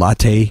 now.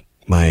 Latte,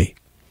 my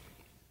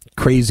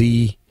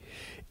crazy,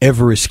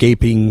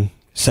 ever-escaping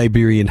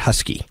Siberian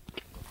Husky.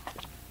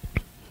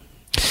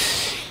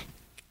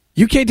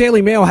 UK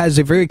Daily Mail has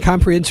a very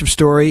comprehensive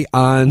story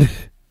on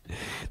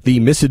the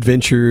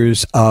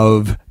misadventures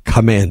of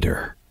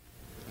Commander,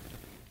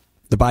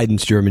 the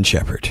Biden's German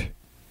Shepherd.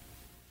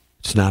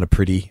 It's not a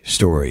pretty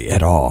story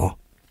at all.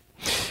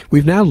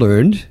 We've now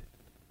learned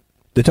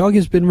the dog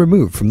has been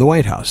removed from the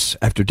White House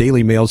after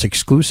Daily Mail's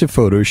exclusive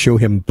photos show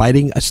him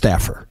biting a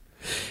staffer,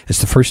 as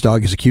the first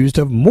dog is accused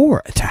of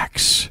more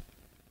attacks.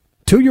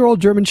 2-year-old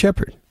German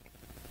Shepherd.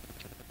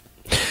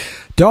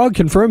 Dog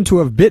confirmed to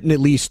have bitten at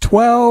least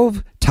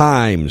 12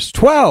 times.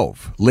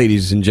 12,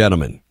 ladies and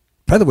gentlemen.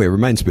 By the way, it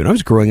reminds me, when I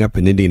was growing up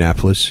in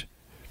Indianapolis,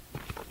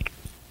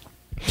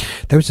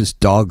 there was this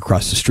dog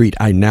across the street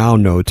I now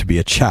know to be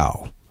a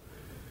chow.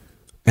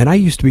 And I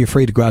used to be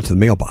afraid to go out to the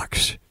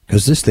mailbox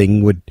because this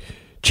thing would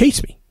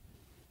chase me.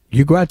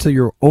 You go out to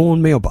your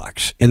own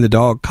mailbox and the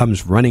dog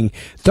comes running.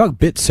 The dog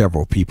bit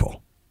several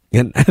people.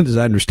 And as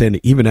I understand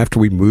it, even after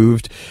we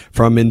moved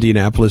from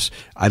Indianapolis,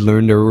 I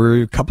learned there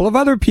were a couple of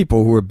other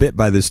people who were bit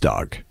by this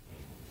dog.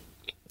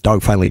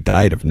 Dog finally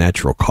died of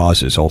natural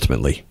causes,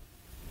 ultimately.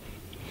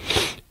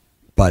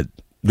 But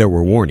there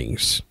were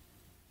warnings.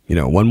 You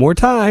know, one more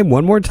time.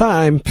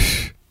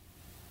 Pfft,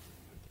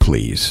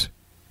 please.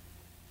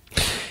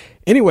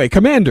 Anyway,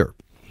 Commander,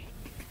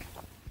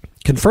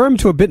 confirmed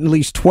to have bitten at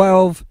least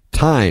 12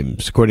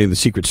 times, according to the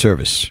Secret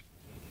Service.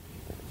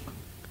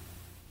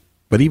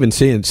 But even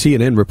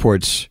CNN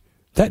reports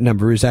that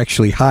number is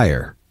actually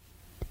higher.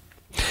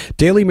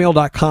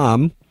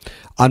 DailyMail.com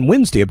on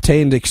Wednesday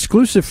obtained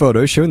exclusive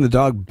photos showing the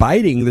dog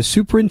biting the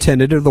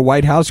superintendent of the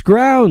White House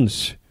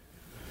grounds.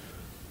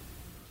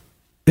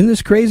 Isn't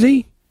this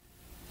crazy?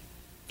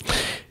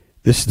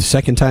 This is the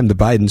second time the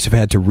Bidens have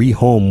had to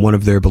rehome one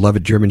of their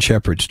beloved German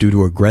Shepherds due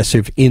to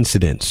aggressive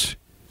incidents.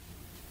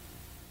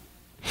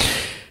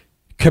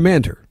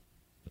 Commander,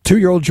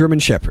 2-year-old German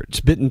Shepherds,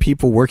 bitten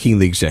people working in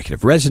the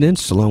executive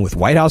residence, along with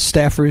White House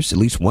staffers. At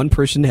least one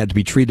person had to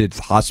be treated at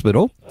the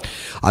hospital.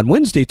 On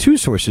Wednesday, 2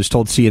 sources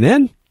told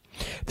CNN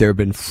There have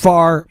been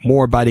far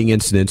more biting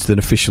incidents than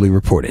officially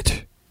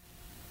reported.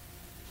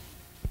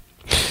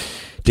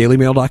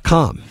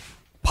 DailyMail.com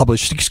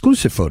published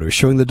exclusive photos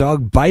showing the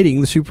dog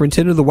biting the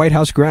superintendent of the White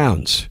House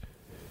grounds.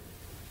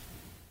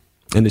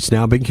 And it's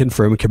now been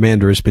confirmed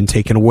Commander has been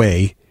taken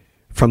away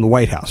from the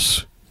White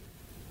House.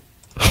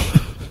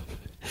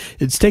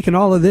 It's taken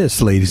all of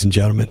this, ladies and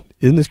gentlemen.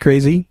 Isn't this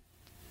crazy?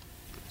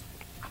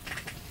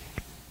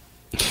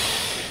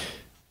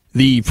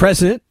 The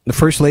President, the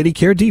First Lady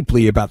care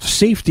deeply about the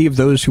safety of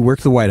those who work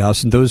the White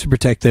House and those who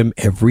protect them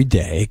every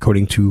day,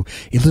 according to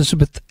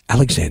Elizabeth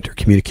Alexander,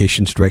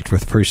 Communications Director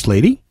of the First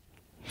Lady.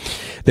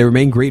 They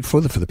remain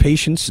grateful for the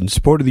patience and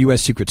support of the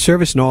U.S. Secret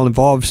Service and all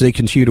involved as they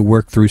continue to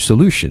work through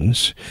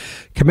solutions.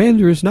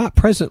 Commander is not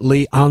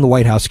presently on the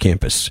White House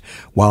campus,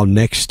 while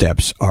next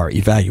steps are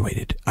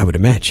evaluated, I would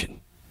imagine.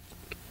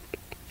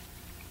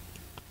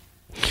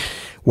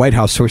 White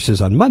House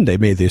sources on Monday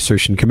made the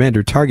assertion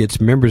Commander targets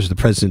members of the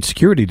president's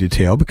security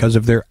detail because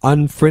of their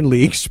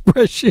unfriendly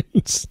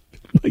expressions.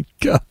 My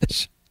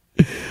gosh.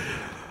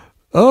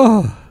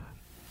 Oh,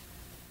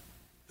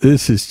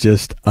 this is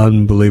just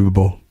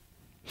unbelievable.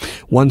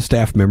 One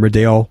staff member,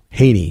 Dale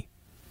Haney,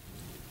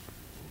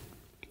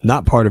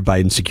 not part of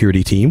Biden's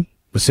security team,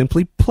 was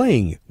simply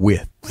playing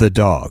with the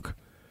dog.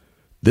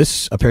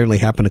 This apparently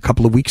happened a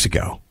couple of weeks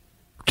ago.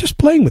 Just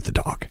playing with the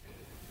dog.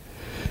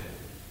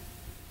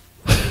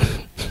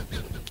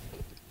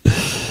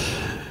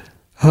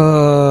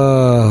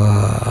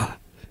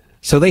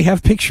 So they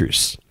have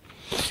pictures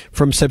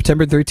from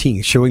September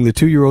 13th showing the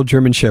 2-year-old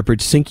German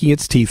Shepherd sinking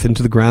its teeth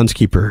into the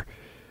groundskeeper,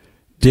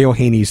 Dale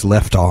Haney's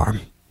left arm.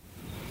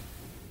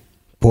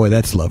 Boy,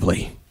 that's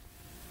lovely.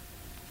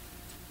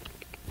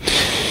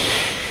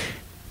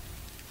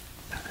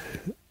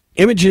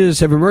 Images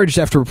have emerged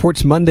after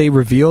reports Monday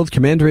revealed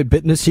Commander had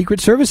bitten a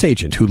Secret Service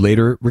agent who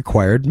later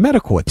required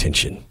medical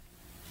attention.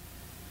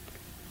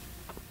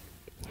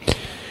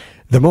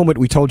 The moment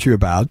we told you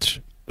about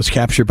was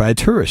captured by a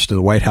tourist in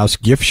the White House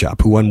gift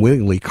shop who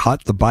unwillingly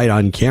caught the bite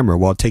on camera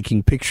while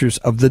taking pictures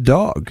of the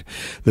dog.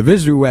 The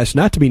visitor, who asked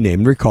not to be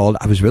named, recalled,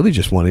 "I was really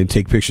just wanting to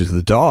take pictures of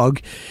the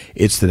dog.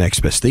 It's the next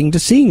best thing to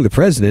seeing the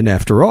president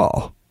after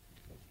all."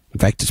 In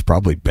fact, it's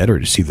probably better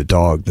to see the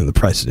dog than the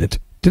president.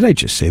 Did I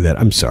just say that?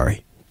 I'm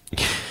sorry.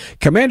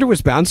 Commander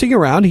was bouncing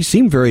around. He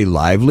seemed very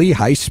lively,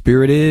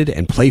 high-spirited,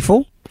 and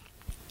playful.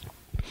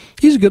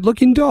 He's a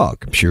good-looking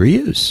dog. I'm sure he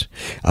is.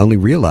 I only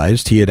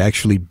realized he had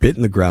actually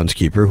bitten the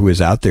groundskeeper who was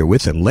out there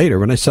with him later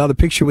when I saw the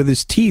picture with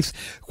his teeth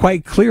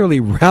quite clearly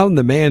round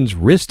the man's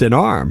wrist and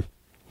arm.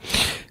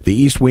 The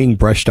East Wing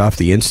brushed off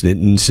the incident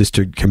and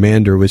insisted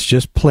Commander was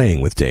just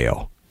playing with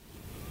Dale.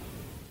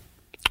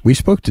 We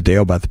spoke to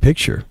Dale about the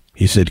picture.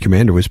 He said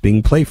Commander was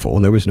being playful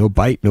and there was no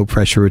bite, no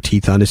pressure or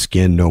teeth on his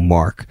skin, no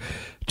mark.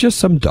 Just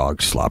some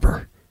dog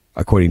slobber,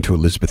 according to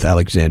Elizabeth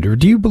Alexander.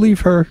 Do you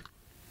believe her?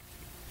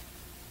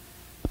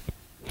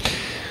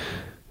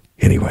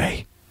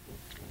 Anyway,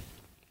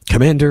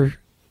 Commander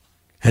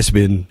has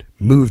been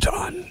moved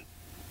on.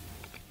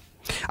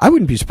 I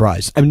wouldn't be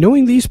surprised. I'm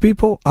knowing these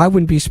people, I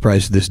wouldn't be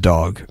surprised if this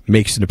dog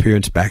makes an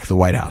appearance back at the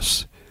White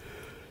House.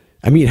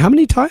 I mean, how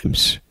many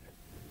times?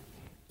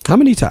 How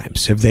many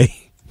times have they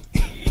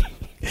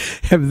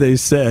have they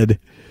said,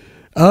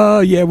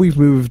 "Oh, yeah, we've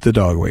moved the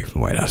dog away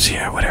from the White House."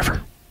 Yeah,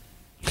 whatever.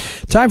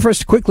 Time for us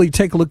to quickly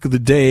take a look at the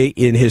day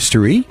in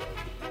history.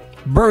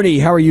 Bernie,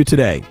 how are you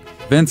today?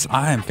 Vince,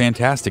 I am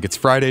fantastic. It's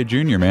Friday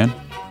Junior, man.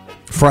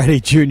 Friday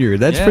Junior.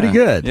 That's pretty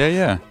good.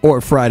 Yeah.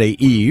 Or Friday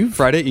Eve.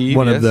 Friday Eve.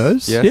 One of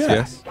those.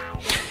 Yes.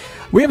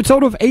 We have a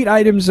total of 8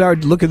 items. Our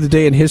look at the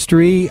day in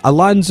history.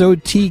 Alonzo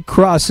T.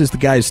 Cross is the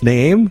guy's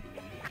name.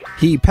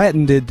 He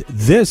patented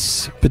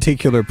this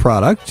particular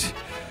product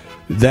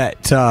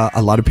that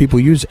a lot of people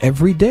use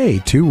every day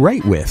to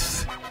write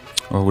with.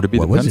 Or would it be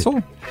the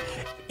pencil?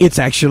 It's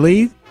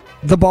actually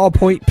the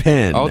ballpoint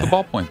pen. Oh, the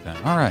ballpoint pen.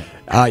 All right.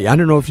 I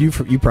don't know if you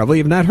probably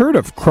have not heard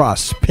of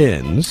Cross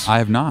pens. I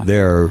have not.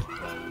 They're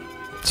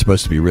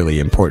supposed to be really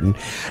important.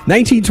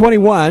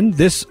 1921,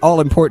 this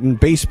all-important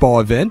baseball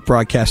event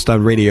broadcast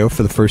on radio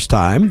for the first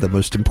time. The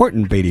most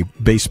important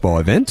baseball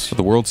event.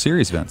 The World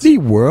Series, Vince. The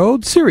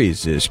World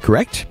Series is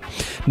correct.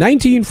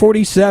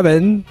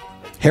 1947,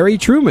 Harry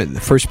Truman,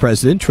 the first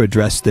president to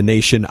address the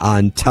nation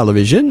on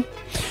television.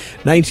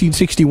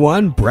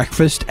 1961,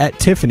 Breakfast at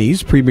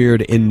Tiffany's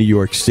premiered in New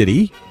York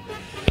City.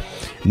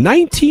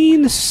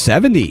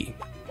 1970,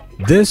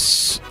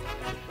 this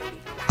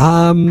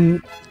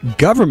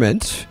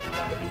government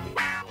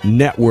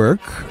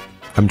network,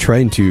 I'm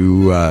trying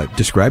to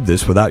describe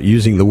this without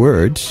using the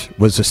words,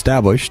 was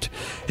established.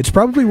 It's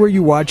probably where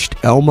you watched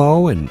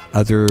Elmo and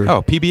other...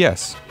 Oh,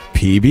 PBS.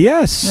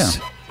 PBS. Yeah.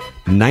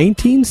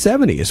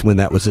 1970 is when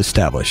that was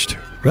established.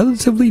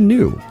 Relatively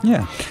new.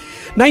 Yeah.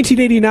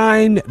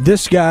 1989,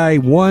 this guy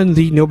won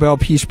the Nobel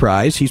Peace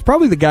Prize. He's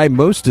probably the guy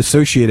most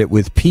associated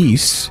with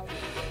peace.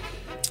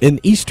 An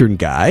Eastern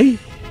guy.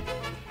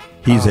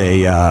 He's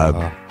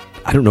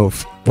I don't know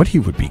what he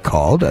would be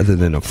called other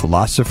than a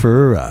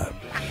philosopher,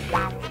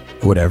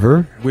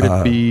 whatever. Would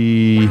it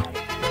be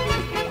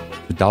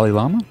the Dalai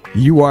Lama?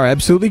 You are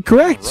absolutely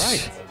correct.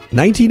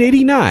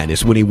 1989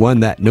 is when he won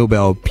that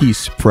Nobel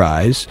Peace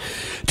Prize.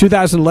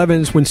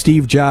 2011 is when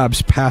Steve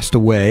Jobs passed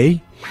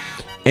away.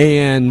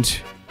 And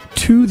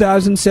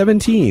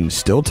 2017,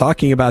 still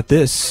talking about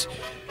this.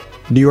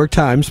 New York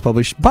Times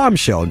published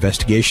bombshell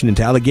investigation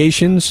into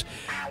allegations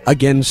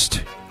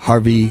against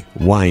Harvey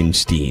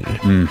Weinstein.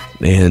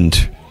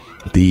 And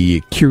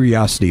the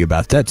curiosity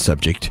about that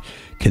subject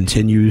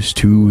continues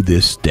to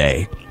this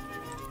day.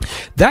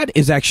 That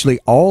is actually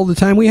all the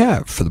time we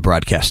have for the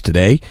broadcast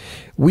today.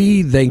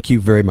 We thank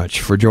you very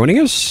much for joining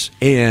us,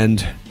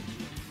 and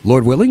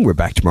Lord willing, we're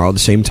back tomorrow at the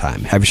same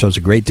time. Have yourselves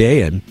a great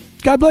day, and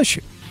God bless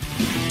you.